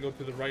that you have to go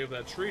to the right of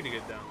that tree to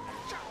get down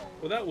there.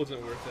 Well, that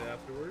wasn't worth it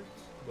afterwards,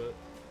 but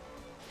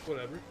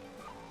whatever.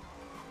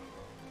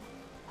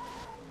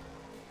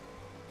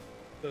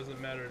 Doesn't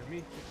matter to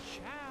me.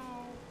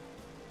 Ciao.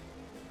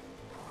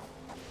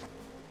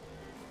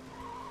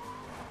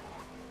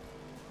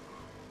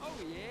 Oh,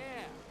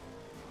 yeah.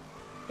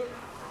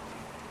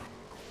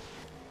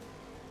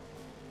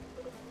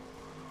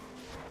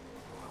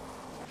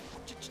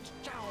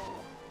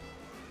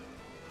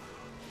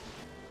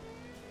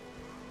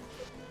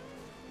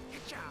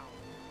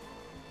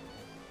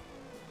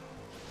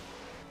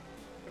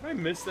 Have I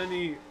missed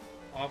any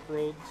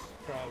off-roads?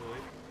 Probably.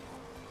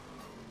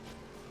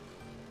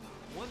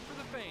 One for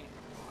the fans.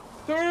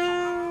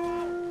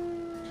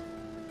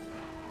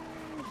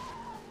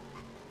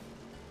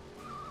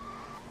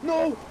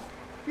 No!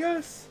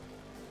 Yes!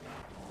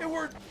 It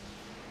worked!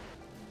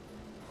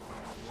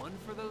 One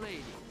for the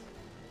ladies.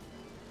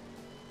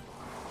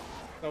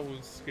 That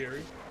was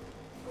scary.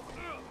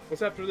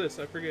 What's after this?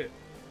 I forget.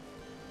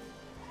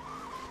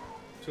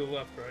 To the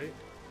left, right?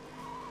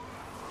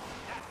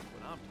 That's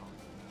what I'm talking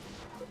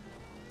about.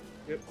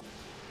 Yep.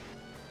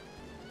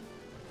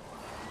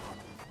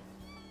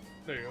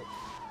 There you go.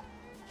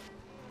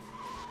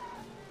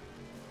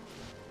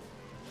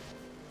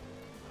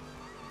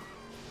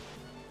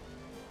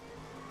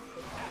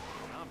 That's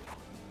what I'm talking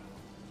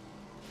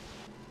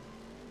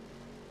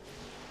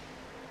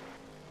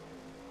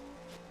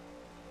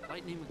about.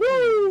 Lightning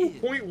Woo! McQueen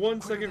is 0.1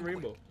 quicker second than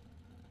rainbow. quick.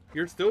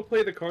 You're still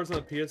playing the cards on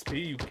the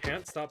PSP, you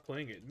can't stop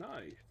playing it.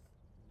 Nice.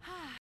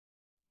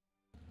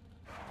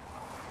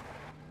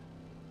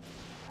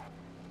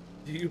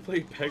 Do you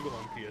play Peggle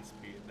on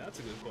PSP? That's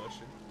a good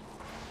question.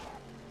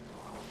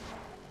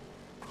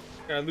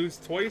 I lose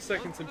 20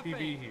 seconds in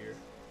PB here.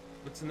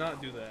 Let's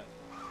not do that.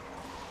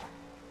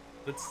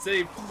 Let's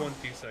save 20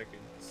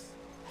 seconds.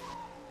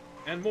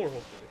 And more,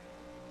 hopefully.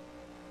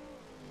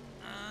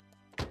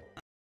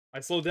 I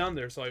slowed down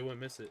there so I wouldn't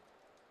miss it.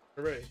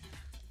 Hooray.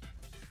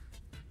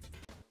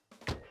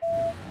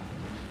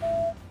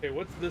 Okay,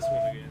 what's this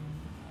one again?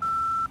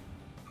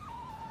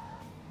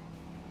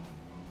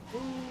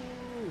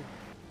 Ooh.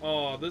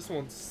 Oh, this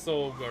one's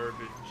so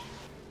garbage.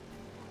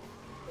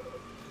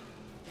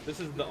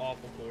 This is the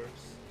awful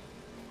course.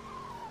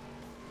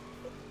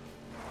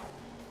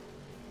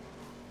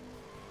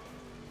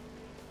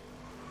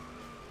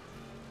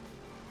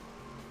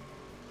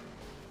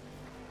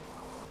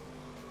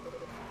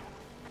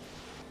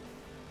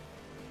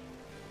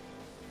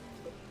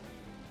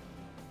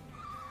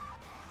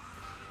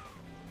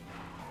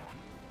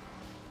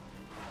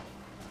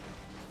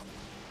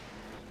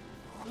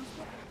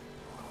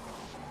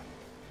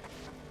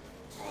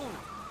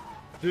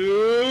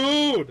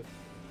 Dude!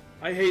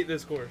 I hate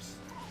this course.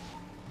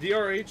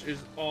 DRH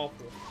is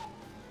awful.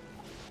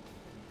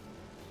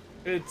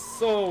 It's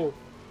so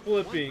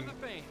flipping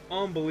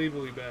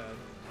unbelievably bad.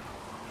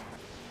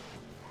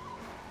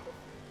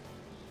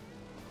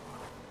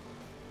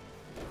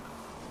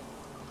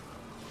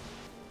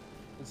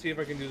 Let's see if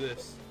I can do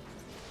this.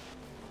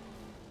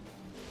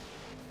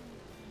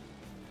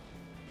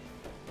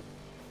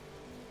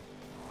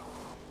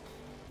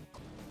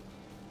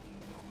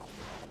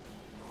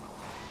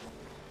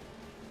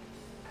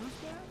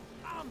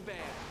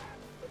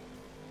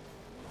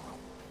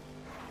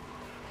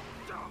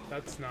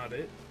 That's not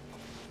it.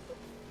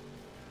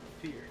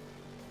 Here.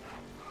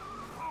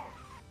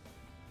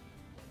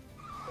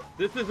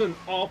 This is an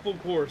awful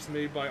course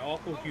made by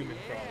awful humans,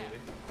 probably.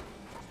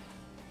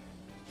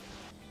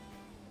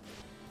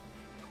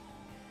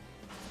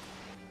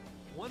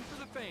 One for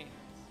the fans.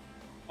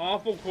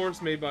 Awful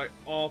course made by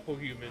awful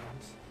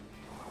humans.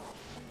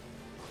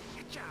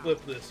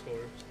 Flip this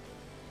course.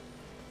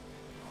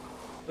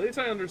 At least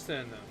I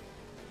understand now.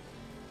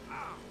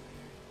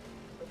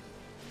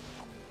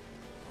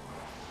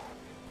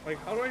 Like,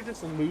 how do I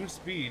just lose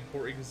speed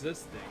for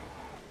existing?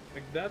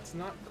 Like, that's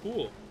not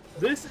cool.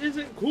 This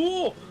isn't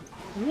cool!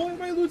 What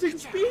am I losing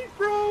speed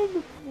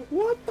from?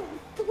 What the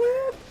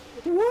flip?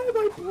 What am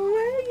I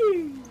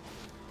playing?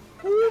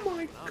 Oh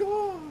my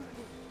god!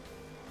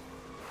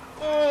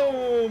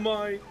 Oh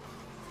my...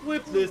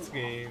 Flip this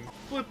game.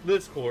 Flip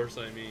this course,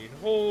 I mean.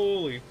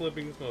 Holy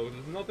flipping smoke.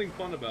 There's nothing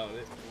fun about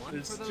it.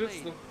 It's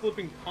just a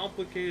flipping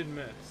complicated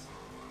mess.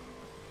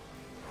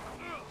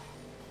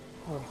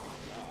 Oh my god.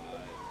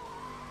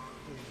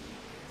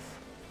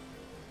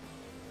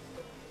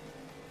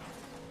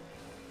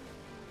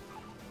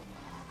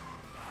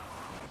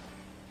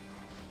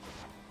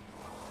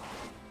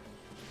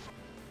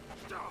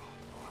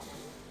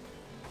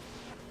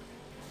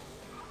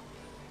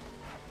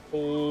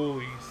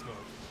 Holy smoke.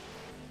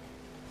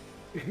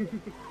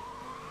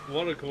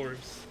 What a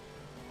course.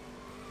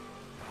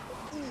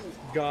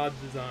 God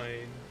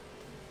design.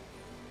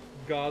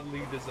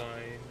 Godly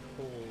design.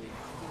 Holy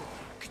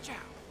Ka-chow.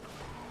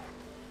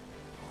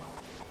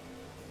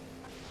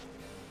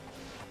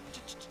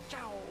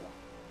 Ch-ch-chow.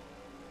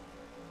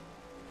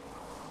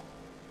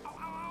 Ow,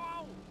 ow, ow,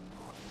 ow.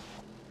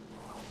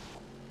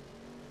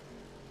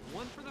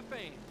 One for the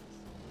fans.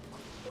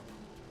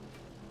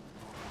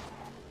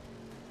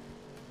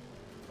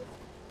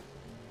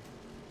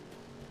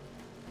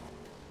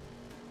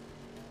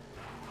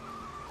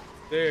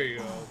 There you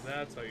go.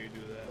 That's how you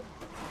do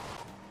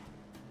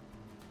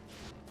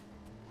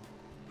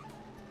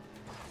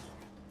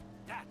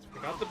that. I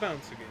got the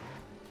bounce again.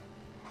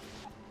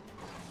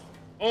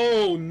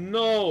 Oh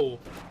no!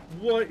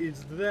 What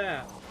is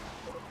that?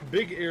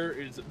 Big air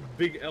is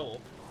big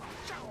L.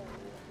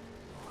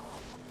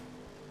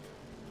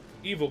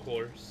 Evil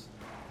course.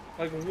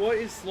 Like, what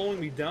is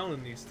slowing me down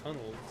in these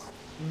tunnels?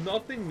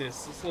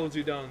 Nothingness slows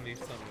you down in these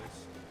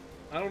tunnels.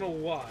 I don't know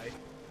why.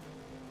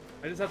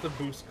 I just have to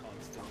boost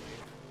constantly,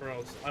 or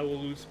else I will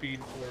lose speed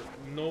for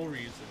no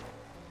reason.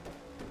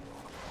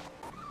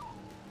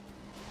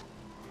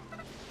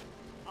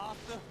 Off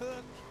the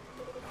hook.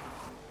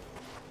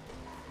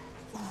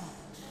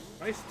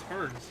 Nice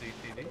turn,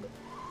 CTD.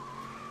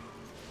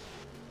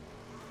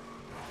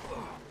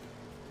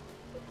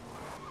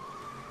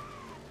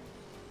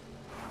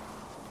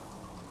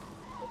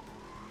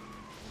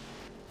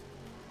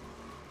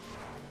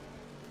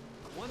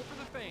 One for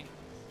the fans.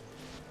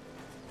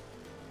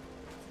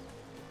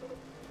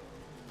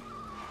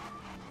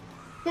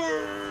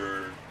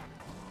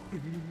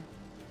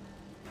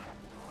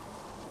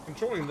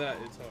 Controlling that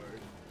is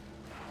hard.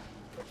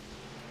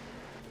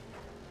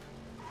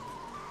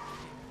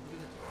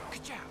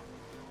 Ka-chow.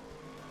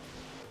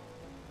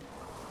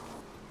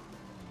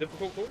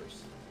 Difficult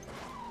course.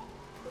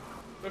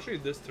 Especially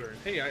this turn.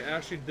 Hey, I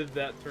actually did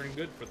that turn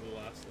good for the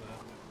last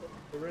lap.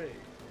 Hooray.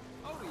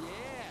 Oh yeah.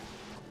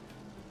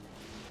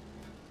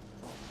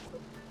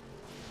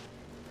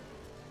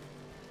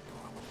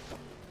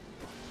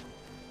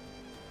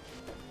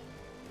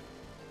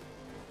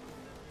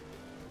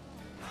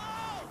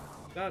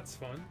 That's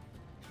fun.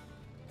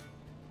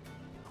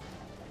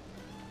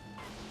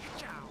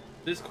 Ka-chow.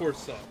 This course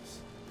sucks.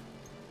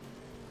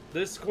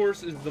 This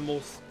course is the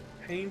most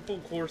painful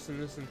course in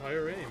this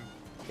entire game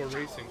for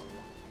racing.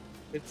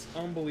 It's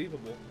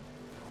unbelievable.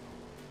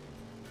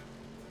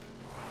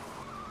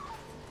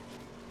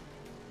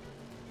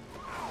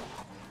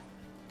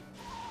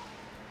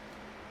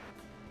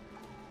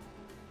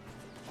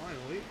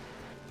 Finally.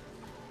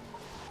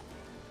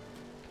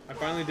 I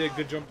finally did a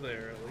good jump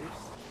there, at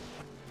least.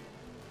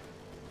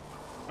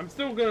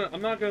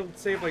 I'm not gonna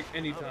save like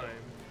any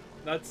time.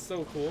 That's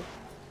so cool.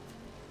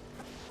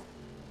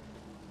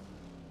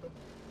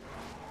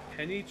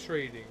 Penny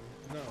trading.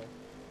 No.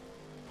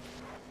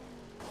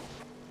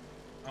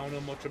 I don't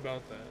know much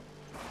about that.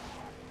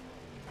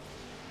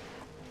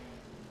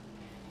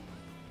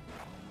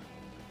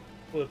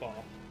 Flip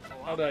off.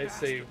 How did I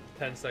save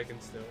 10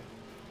 seconds still?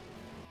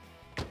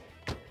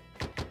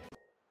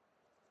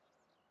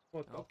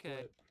 What the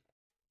Okay.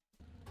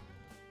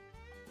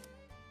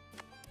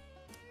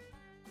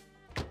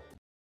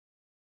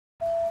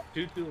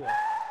 flip? Two left.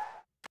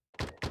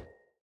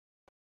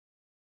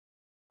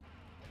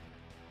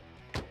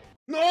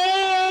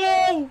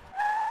 No!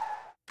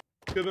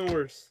 Could've been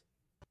worse.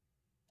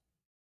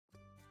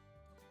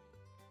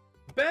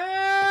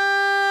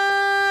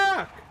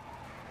 Back!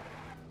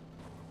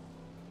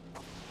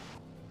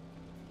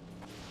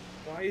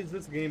 Why is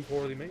this game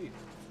poorly made?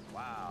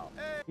 Wow.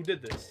 Who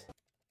did this?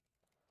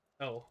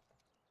 Oh.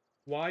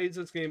 Why is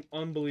this game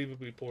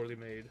unbelievably poorly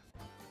made?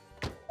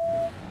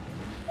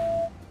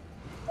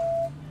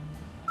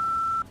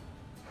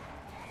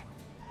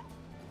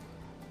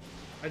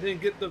 I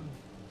didn't get the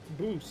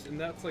boost, and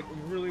that's like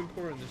really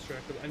important in this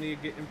track. I need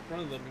to get in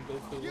front of them and go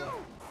to the left.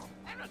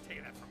 I'm not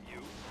taking that from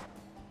you.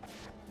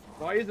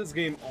 Why is this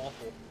game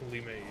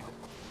awfully made?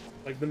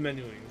 Like the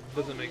menuing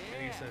doesn't make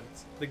any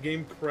sense. The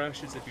game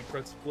crashes if you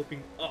press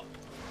flipping up.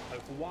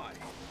 Like why?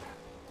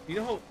 You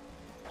know how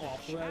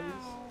awful that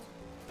is?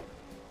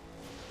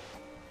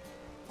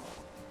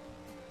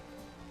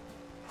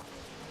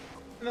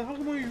 And then how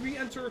come when you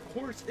re-enter a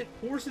course, it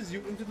forces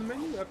you into the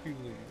menu after you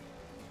leave?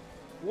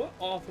 What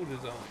awful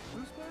design.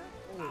 Who's bad?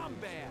 I'm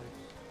bad.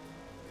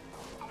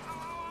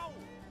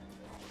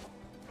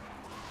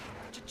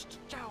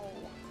 Ciao.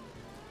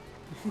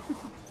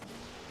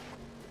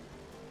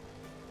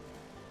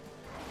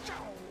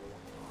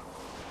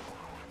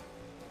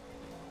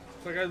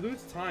 It's like I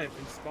lose time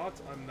in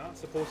spots I'm not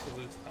supposed to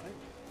lose time.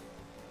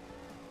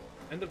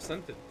 End of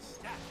sentence.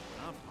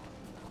 I'm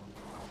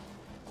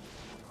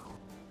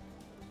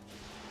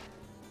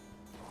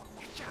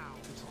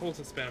supposed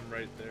to spam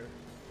right there.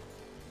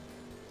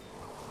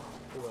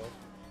 Oh well.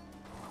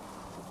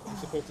 I'm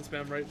supposed to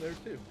spam right there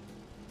too.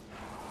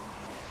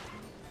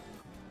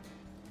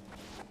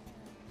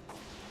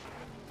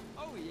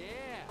 Oh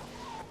yeah.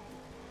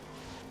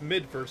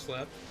 Mid first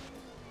lap.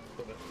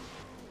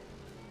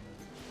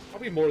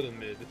 Probably more than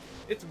mid.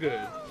 It's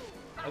good.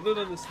 Other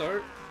than the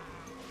start,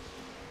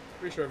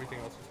 pretty sure everything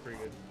else is pretty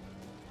good.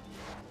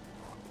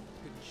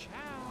 Good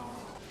chow.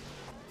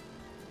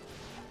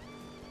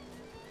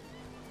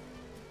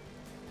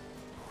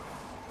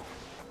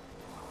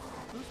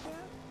 Who's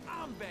bad?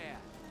 I'm bad.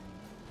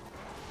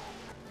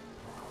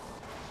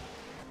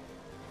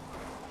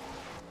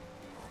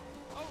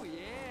 Oh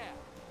yeah.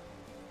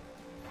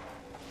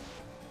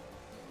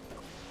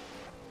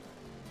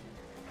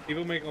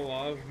 People make a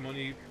lot of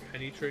money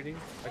penny trading.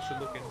 I should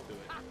look into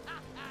it.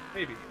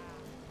 Maybe.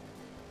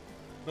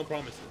 No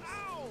promises.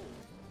 Ow!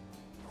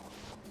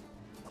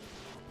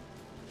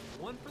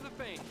 One for the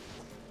fame.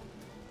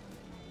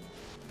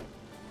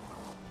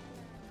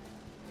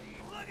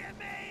 Look at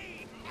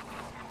me!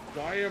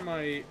 Why are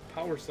my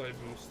power slide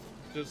boosts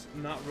just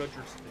not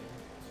registering?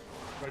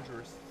 Whatever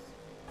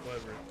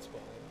it's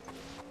called.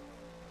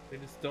 They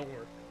just don't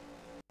work.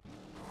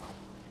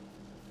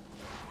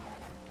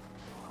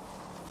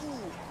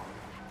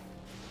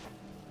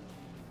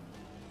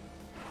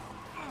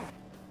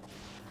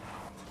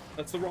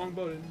 That's the wrong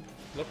button.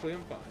 Luckily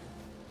I'm fine.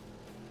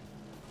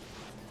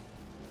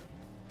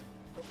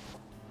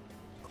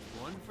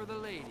 One for the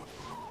lady.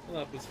 Well,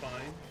 that was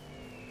fine.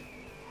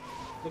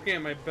 Looking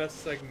at my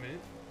best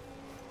segment.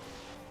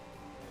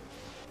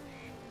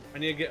 I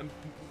need to get...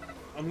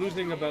 I'm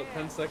losing about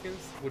 10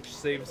 seconds, which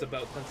saves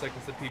about 10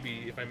 seconds to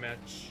PB if I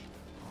match.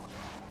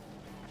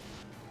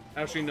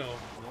 Actually, no.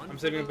 I'm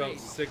saving about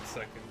 6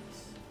 seconds.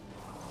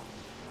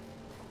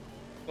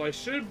 So I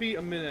should be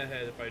a minute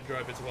ahead if I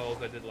drive as well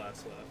as I did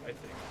last lap, I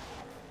think.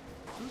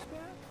 Who's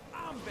bad?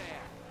 I'm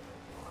bad.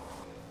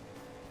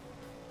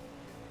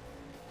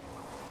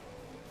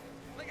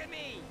 Look at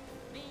me.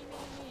 Me.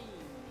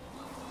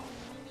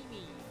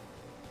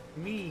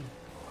 Me.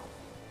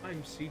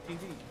 I'm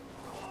CTV.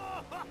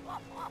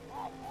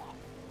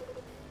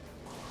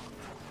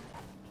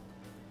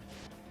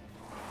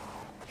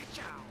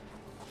 Ciao.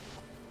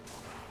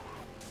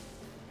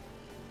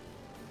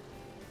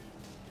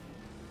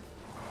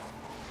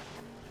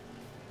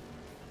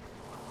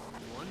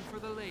 One for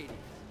the ladies.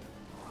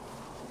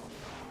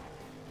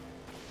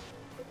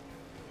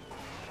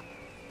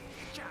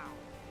 Ciao.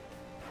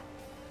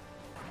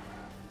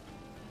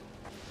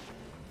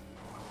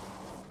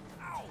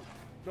 Ow.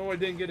 No, I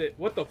didn't get it.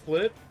 What the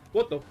flip?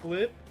 What the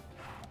flip?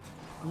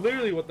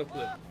 Literally what the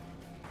flip?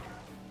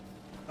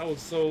 That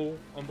was so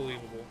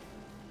unbelievable.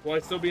 Will I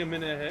still be a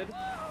minute ahead?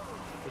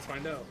 Let's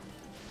find out.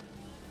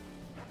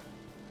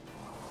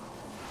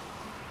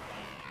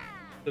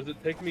 Does it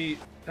take me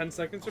 10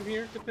 seconds from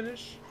here to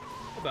finish?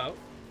 About.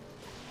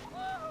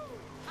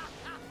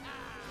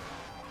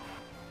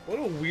 What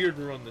a weird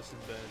run this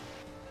has been.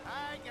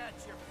 I got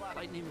your fucking...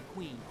 Lightning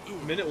McQueen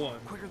is Minute 1.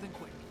 quicker than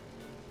quick.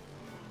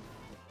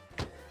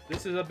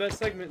 This is the best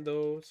segment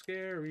though.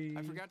 Scary.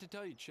 I forgot to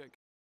tell you, chick.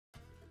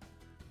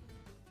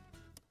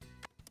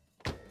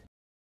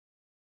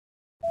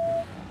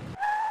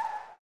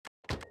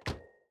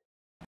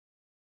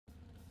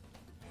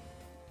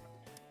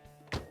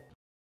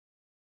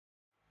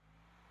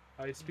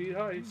 High speed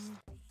heist.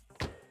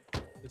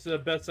 This is the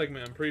best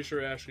segment. I'm pretty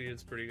sure Ashley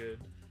is pretty good.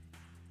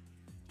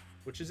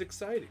 Which is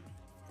exciting.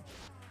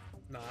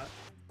 Not.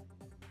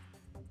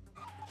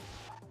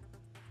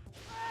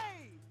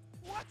 Hey!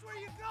 Watch where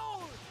you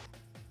going!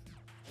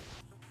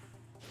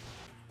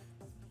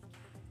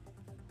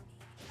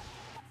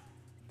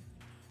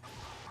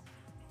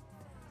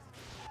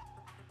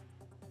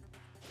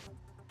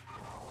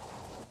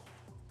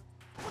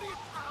 What are you...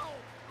 Ow!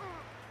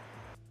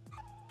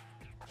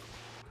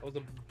 That was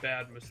a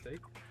bad mistake.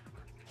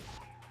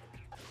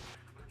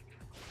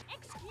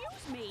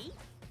 Excuse me?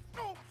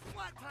 Oh,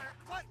 flat tire,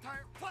 flat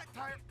tire, flat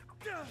tire!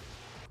 Ugh.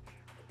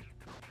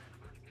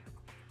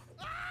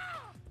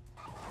 Ah!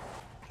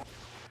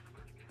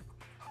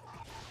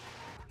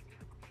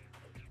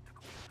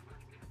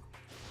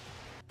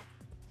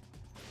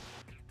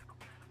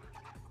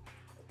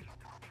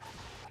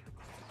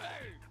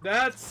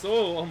 That's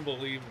so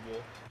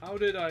unbelievable. How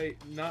did I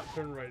not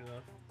turn right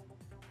enough?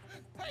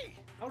 Hey!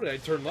 How did I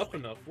turn left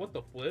enough? What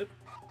the flip?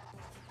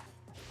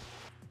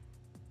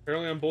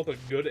 Apparently I'm both a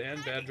good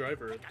and bad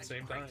driver at the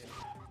same time.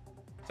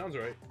 Sounds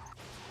right.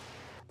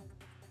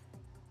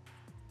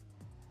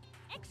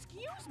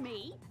 Excuse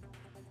me?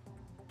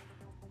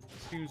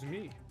 Excuse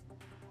me.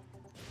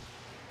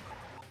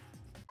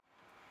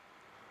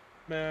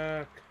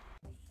 Mac.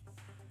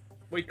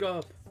 Wake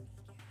up.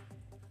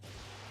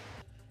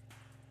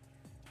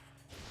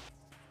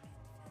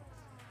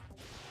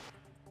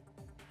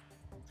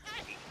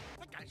 Hey!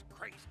 That guy's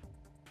crazy.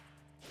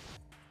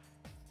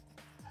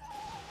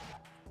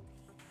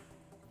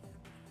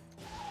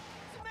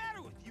 What's the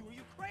matter with you? Are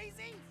you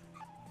crazy?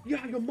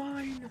 Yeah, you're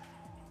mine.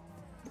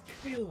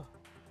 Michaela.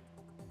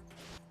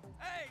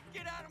 Hey,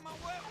 get out of my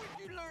way.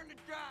 Where'd you learn to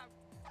drive?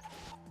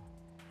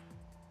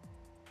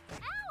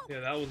 Yeah,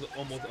 that was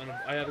almost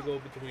I had to go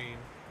between.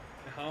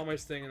 And how am I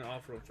staying in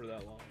off-road for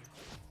that long?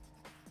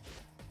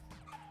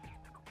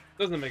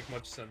 Doesn't make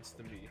much sense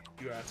to me,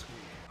 if you ask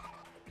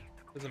me.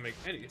 Doesn't make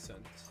any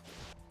sense.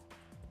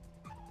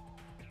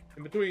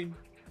 In between.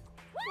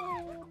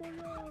 Oh my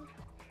god.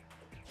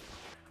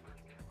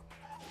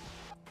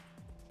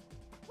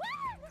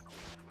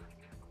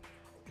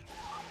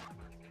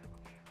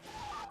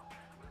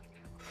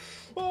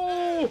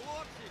 Oh!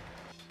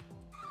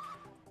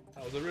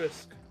 That was a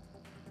risk.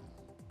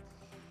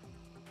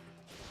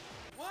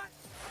 What?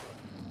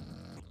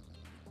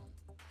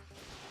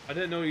 I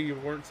didn't know you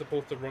weren't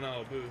supposed to run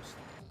out of boost.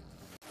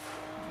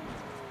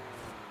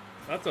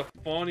 That's a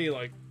funny,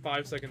 like,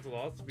 5 seconds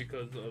lost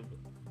because of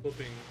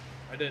flipping.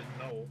 I didn't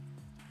know.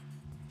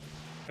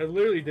 I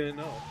literally didn't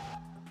know.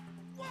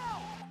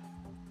 Whoa!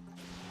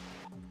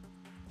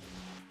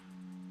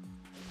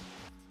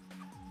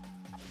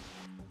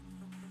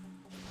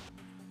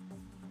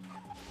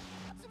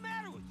 What's the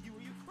matter with you?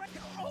 Are you crazy?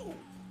 Oh!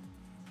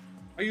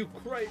 Are you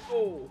crazy?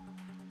 Oh!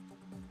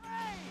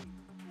 Hey!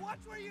 Watch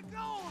where you're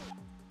going!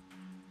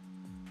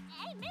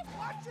 Hey, miss!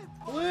 Watch it!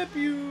 boy. Flip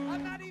you!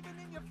 I'm not even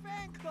in your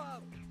fan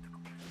club!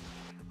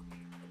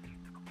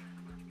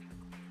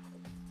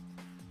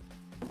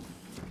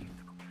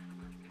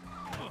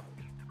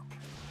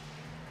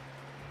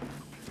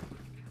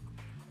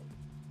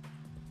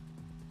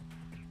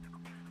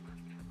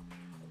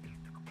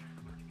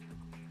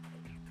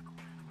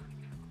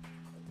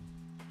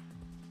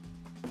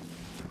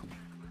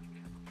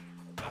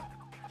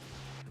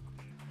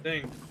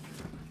 Dang.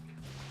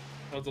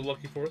 That was a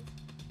lucky fourth.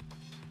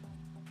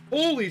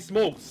 Holy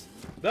smokes!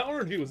 That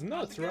RNG was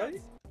nuts,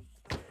 right?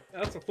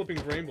 That's a flipping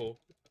rainbow.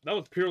 That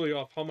was purely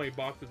off how many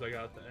boxes I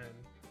got at the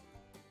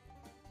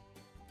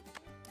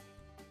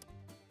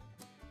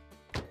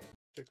end.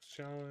 6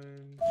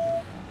 challenge.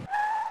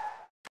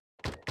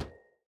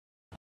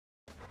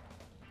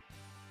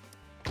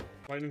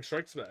 Lightning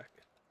strikes back.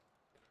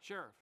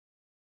 Sheriff.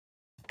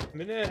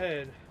 Minute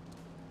ahead.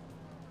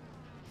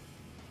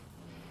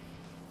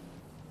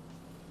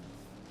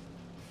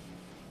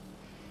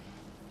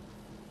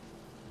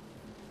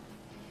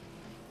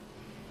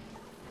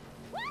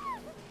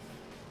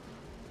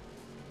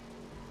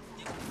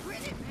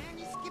 Quit it, man!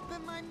 You're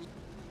skipping my...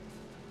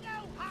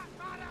 No hot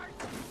rodders!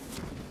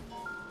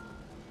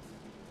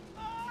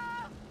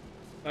 Ah!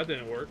 That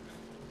didn't work.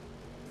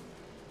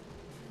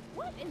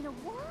 What in the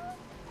world?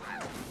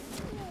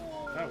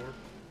 That worked.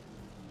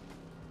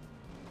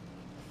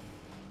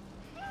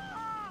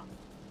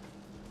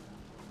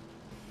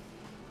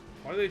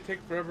 Why do they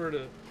take forever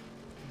to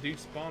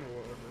despawn or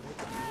whatever?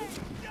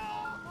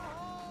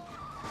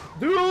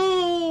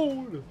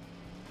 Dude!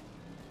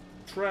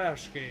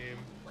 Trash game.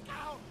 Look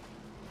out!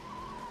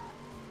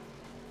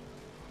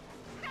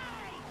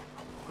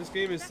 This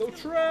game is so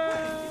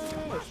trash!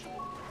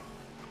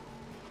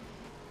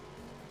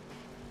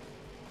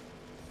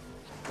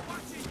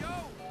 Watch it, yo!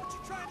 What you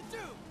trying to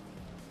do?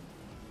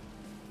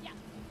 Yeah,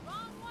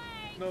 wrong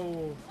way! No.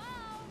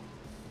 Whoa!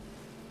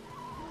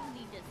 You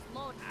need to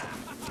slow down.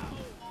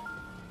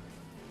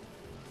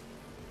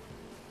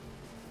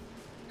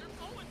 You're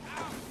going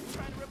out! You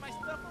trying to rip my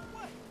stuff or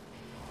what?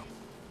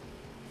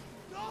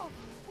 No!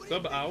 What do you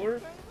Sub think, hour?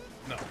 famous?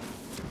 No.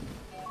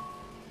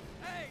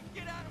 Hey,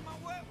 get out of my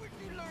way! Where'd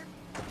you learn?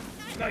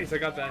 Nice, I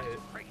got that hit.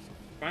 Crazy.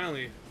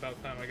 Finally,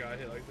 about time I got a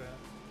hit like that.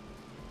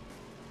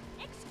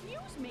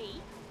 Excuse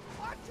me?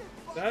 Watch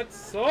it, boy. That's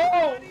so... I'm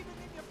not even in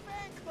your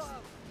fan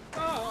club.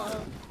 Ah.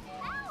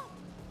 Help!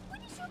 What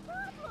is your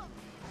problem?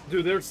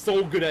 Dude, they're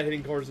so good at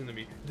hitting cars into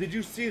me. Did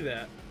you see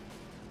that?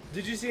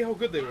 Did you see how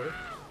good they were?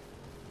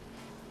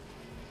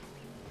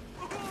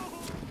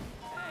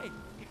 Hey,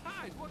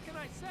 guys, what can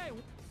I say?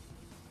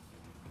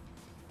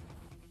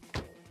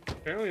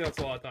 Apparently that's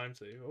a lot of time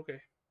save.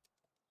 Okay.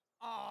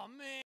 Oh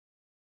man.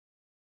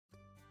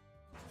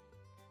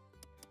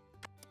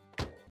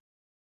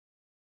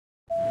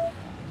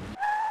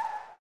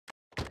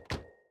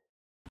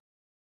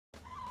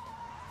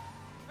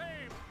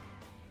 Hey,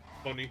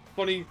 Funny.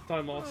 Funny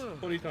time loss.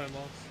 Funny time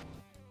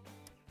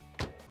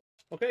loss.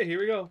 Okay, here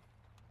we go.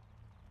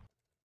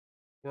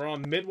 We're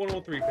on mid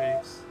 103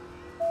 pace.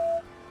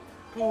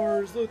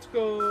 Cars, let's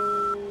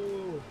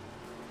go!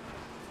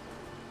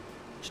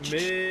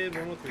 Mid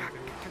 103.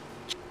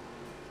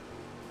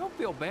 Don't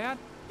feel bad.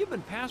 You've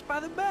been passed by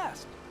the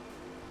best.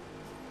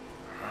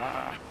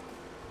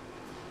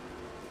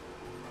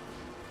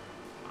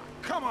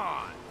 Come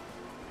on!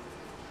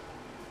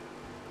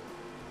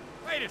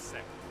 Wait a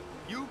second.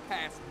 You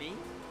passed me?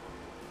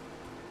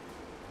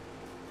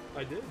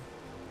 I did.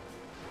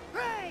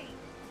 Hey!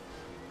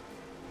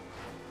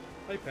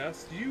 I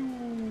passed you.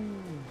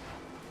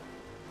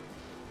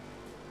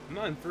 I'm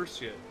not in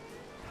first yet.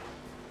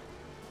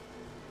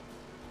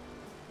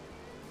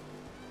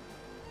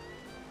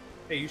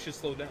 Hey, you should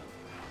slow down.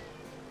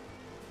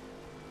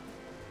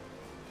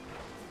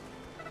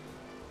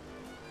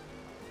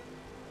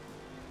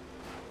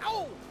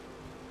 Ow!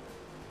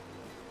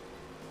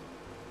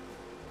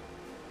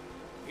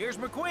 Here's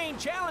McQueen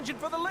challenging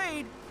for the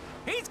lead.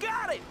 He's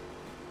got it!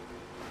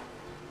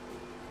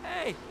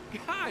 Hey,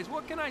 guys,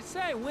 what can I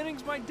say?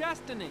 Winning's my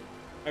destiny.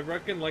 I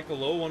reckon like a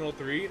low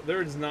 103,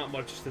 there is not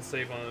much to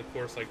save on a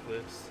course like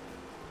this.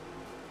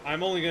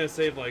 I'm only gonna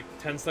save like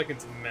 10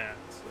 seconds max.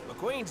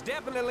 McQueen's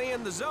definitely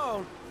in the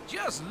zone.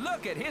 Just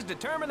look at his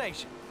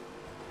determination.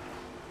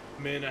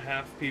 Min a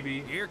half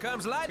PB. Here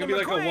comes Lightning be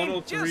like a McQueen.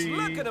 103. Just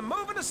look at him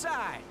moving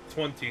aside.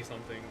 20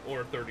 something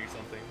or 30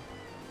 something.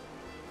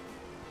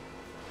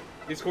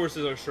 These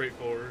courses are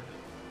straightforward.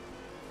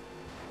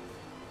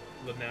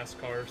 The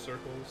NASCAR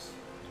circles,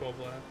 12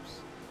 laps.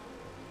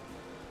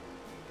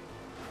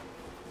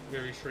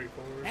 Very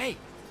straightforward. Hey,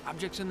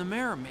 objects in the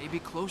mirror may be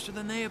closer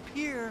than they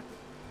appear.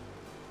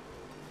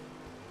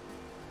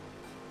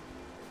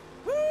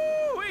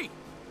 Woo-wee!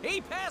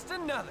 He passed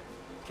another.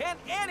 Can't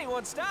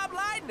anyone stop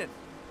Lightning?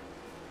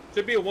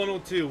 Should be a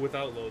 102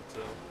 without loads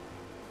though.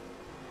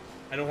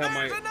 I don't have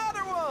There's my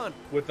another one.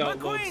 without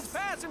McQueen's loads.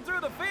 passing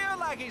through the field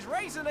like he's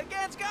racing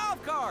against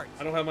golf carts.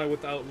 I don't have my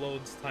without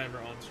loads timer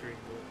on screen.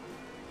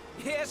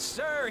 But Yes,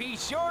 sir. He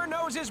sure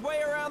knows his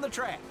way around the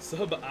track.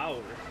 sub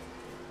hour.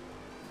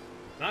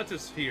 Not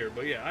just here,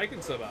 but yeah, I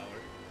can sub hour.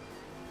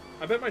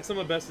 I bet my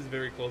summer best is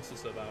very close to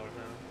sub hour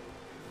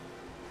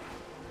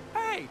now.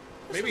 Hey,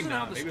 this Maybe isn't not.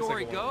 how the Maybe it's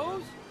story like a 101,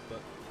 goes. but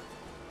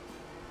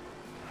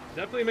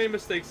definitely made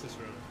mistakes this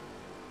run.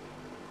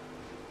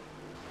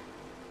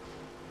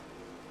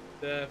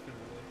 Definitely.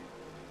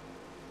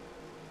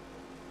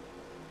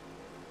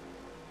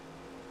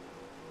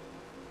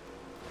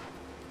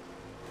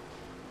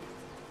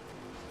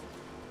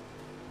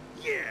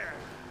 Yeah.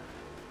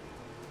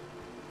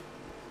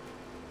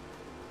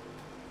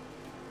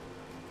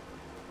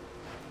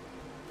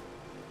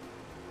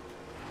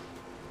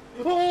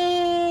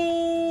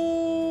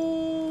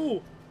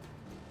 Oh!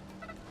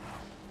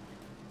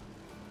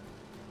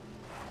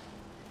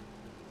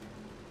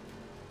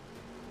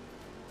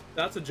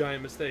 That's a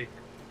giant mistake.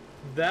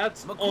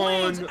 That's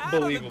McQueen's out of the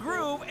unbelievable.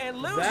 groove and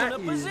losing That a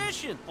is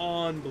position.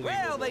 Unbelievable.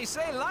 Well, they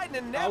say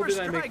lightning How never did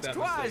I make strikes that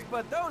twice, mistake?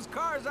 but those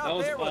cars That out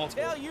was there will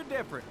awful. tell you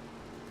different.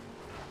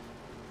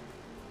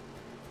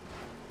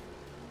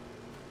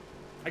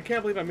 I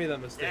can't believe I made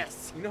that mistake.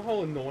 Yes. You know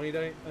how annoyed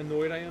I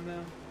am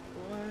now?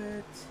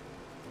 What?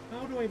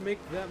 How do I make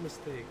that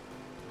mistake?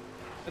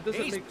 That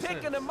doesn't He's make sense.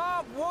 picking them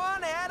off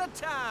one at a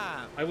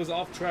time. I was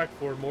off track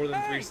for more than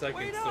 3 Hey,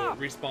 seconds, wait so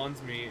up. it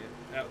respawns me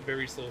at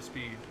very slow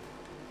speed.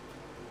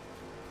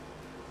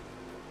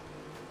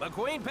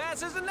 McQueen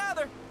passes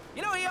another.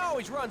 You know, he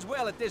always runs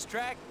well at this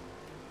track.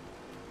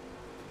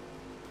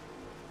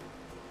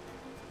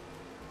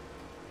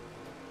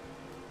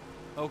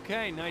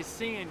 Okay, nice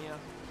seeing you.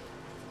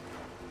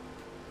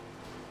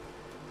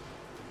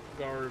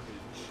 Garbage.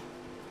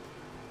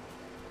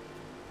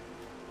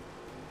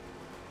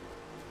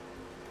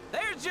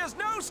 There's just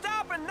no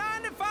stopping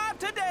 95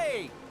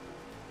 today.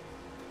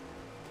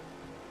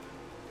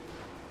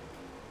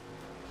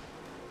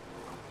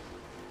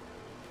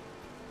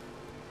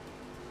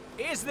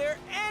 Is there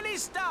any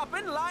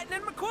stopping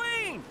Lightning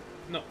McQueen?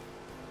 No.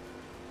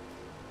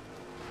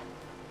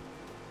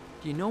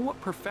 Do you know what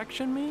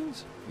perfection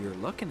means? You're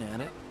looking at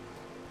it.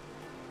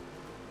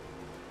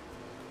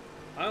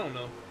 I don't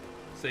know.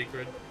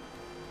 Sacred.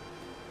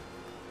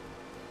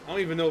 I don't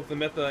even know if the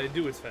method I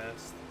do is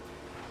fast.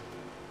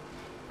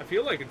 I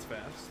feel like it's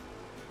fast.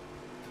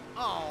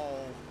 Oh.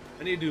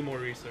 I need to do more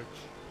research.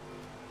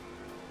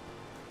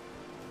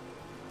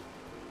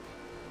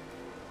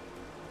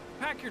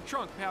 Pack your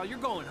trunk, pal. You're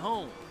going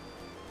home.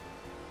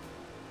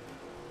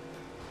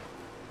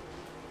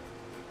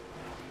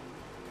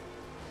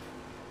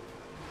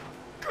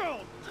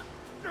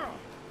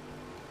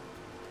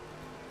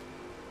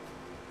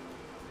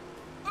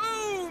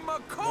 Ooh,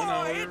 1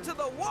 hour. McCoy into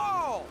the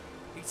wall.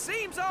 He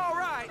seems all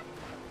right.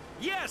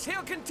 Yes,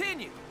 he'll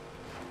continue.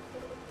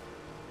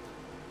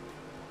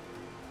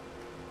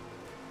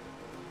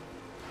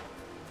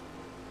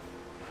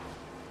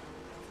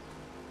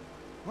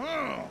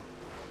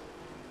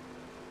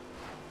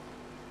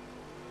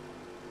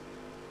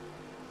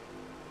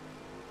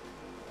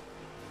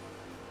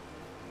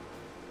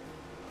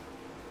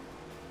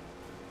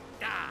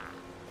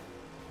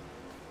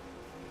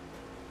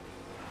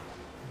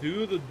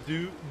 blue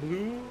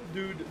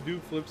dude do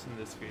flips in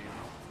this game?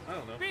 I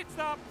don't know. Pit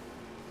stop.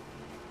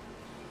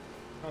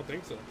 I don't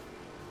think so.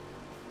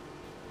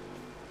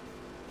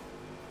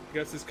 I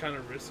guess it's kind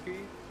of risky.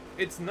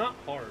 It's not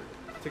hard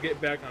to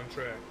get back on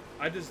track.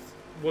 I just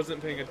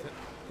wasn't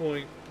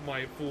pulling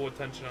my full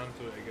attention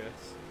onto it, I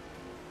guess.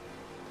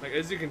 Like,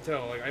 as you can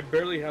tell, like, I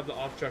barely have the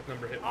off-track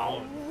number hit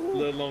 1,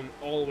 let alone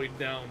all the way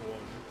down 1.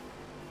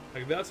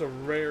 Like, that's a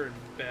rare and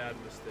bad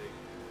mistake.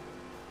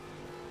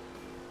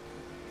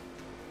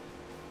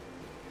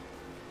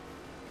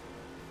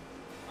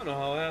 I don't know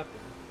how it happened.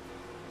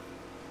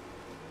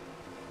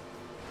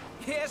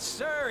 Yes,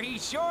 sir. He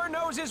sure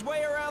knows his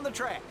way around the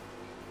track.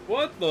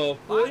 What the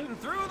Fighting fuck?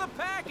 through the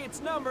pack,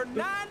 it's number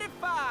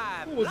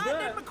 95, Who was Lightning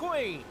that?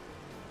 McQueen.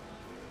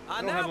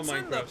 I don't have a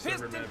Announcing the Minecraft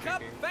server, Piston man, Cup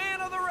Vicky.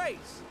 fan of the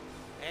race.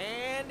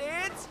 And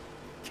it's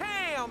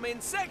Cam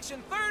in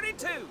section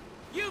 32.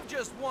 You've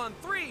just won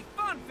 3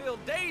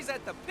 fun-filled days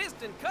at the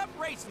Piston Cup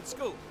Racing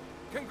School.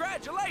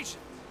 Congratulations.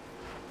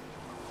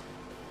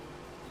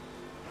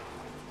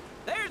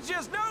 There's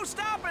just no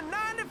stopping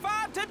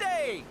 95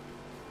 today.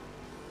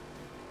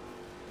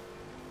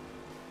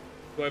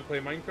 Do I play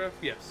Minecraft?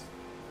 Yes.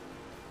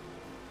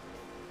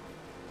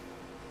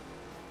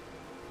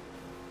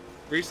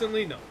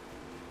 Recently, no.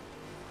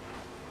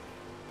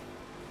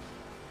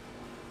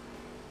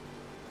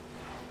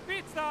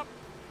 Pit stop.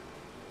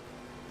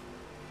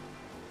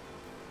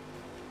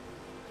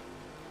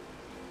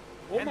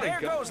 Oh And my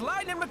there god. goes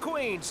Lightning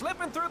McQueen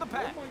slipping through the Oh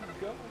pack. my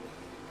god.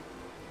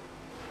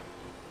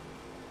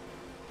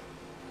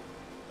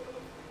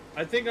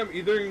 I think I'm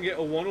either gonna get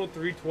a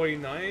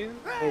 103.29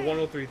 or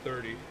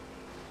 103.30.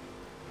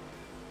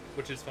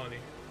 Which is funny.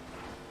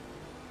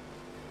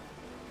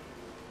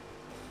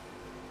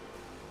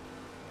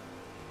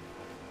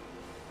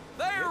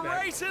 They're Get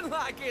back. racing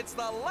like it's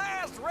the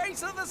last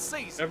race of the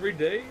season. Every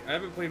day? I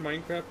haven't played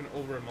Minecraft in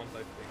over a month,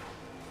 I think.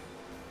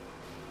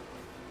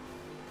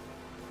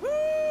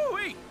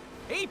 Woo-wee!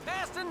 He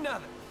passed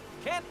another.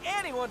 Can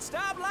anyone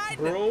stop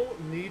Lightning? Bro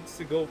needs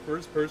to go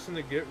first person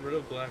to get rid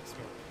of black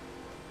smoke.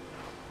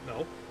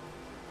 No.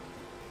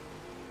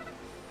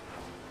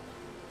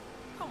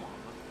 Come on,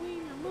 McQueen,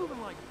 you're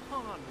moving like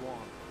pond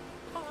water.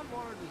 Pond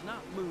water does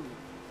not move.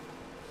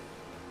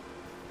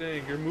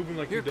 Dang, you're moving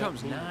like Here you don't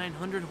comes move.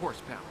 900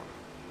 horsepower.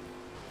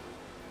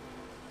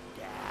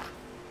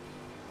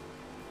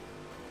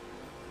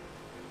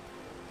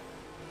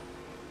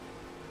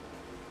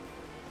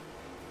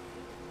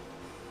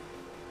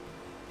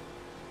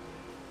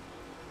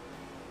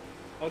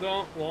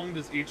 How long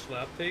does each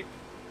lap take?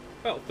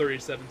 About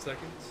 37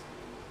 seconds.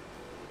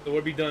 So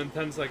we'll be done in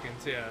 10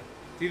 seconds, yeah.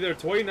 It's either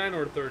 29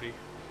 or 30,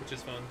 which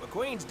is fun.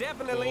 McQueen's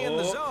definitely in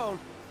the Oh, zone.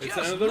 it's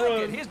Just another look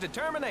run. at his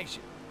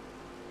determination.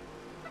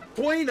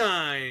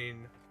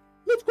 29!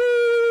 Let's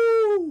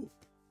go!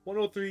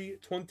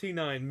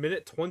 103.29,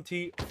 minute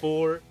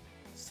 24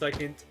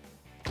 second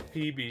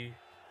PB.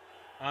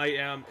 I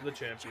am the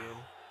champion.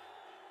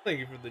 Thank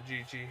you for the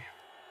GG.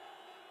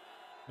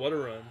 What a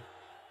run.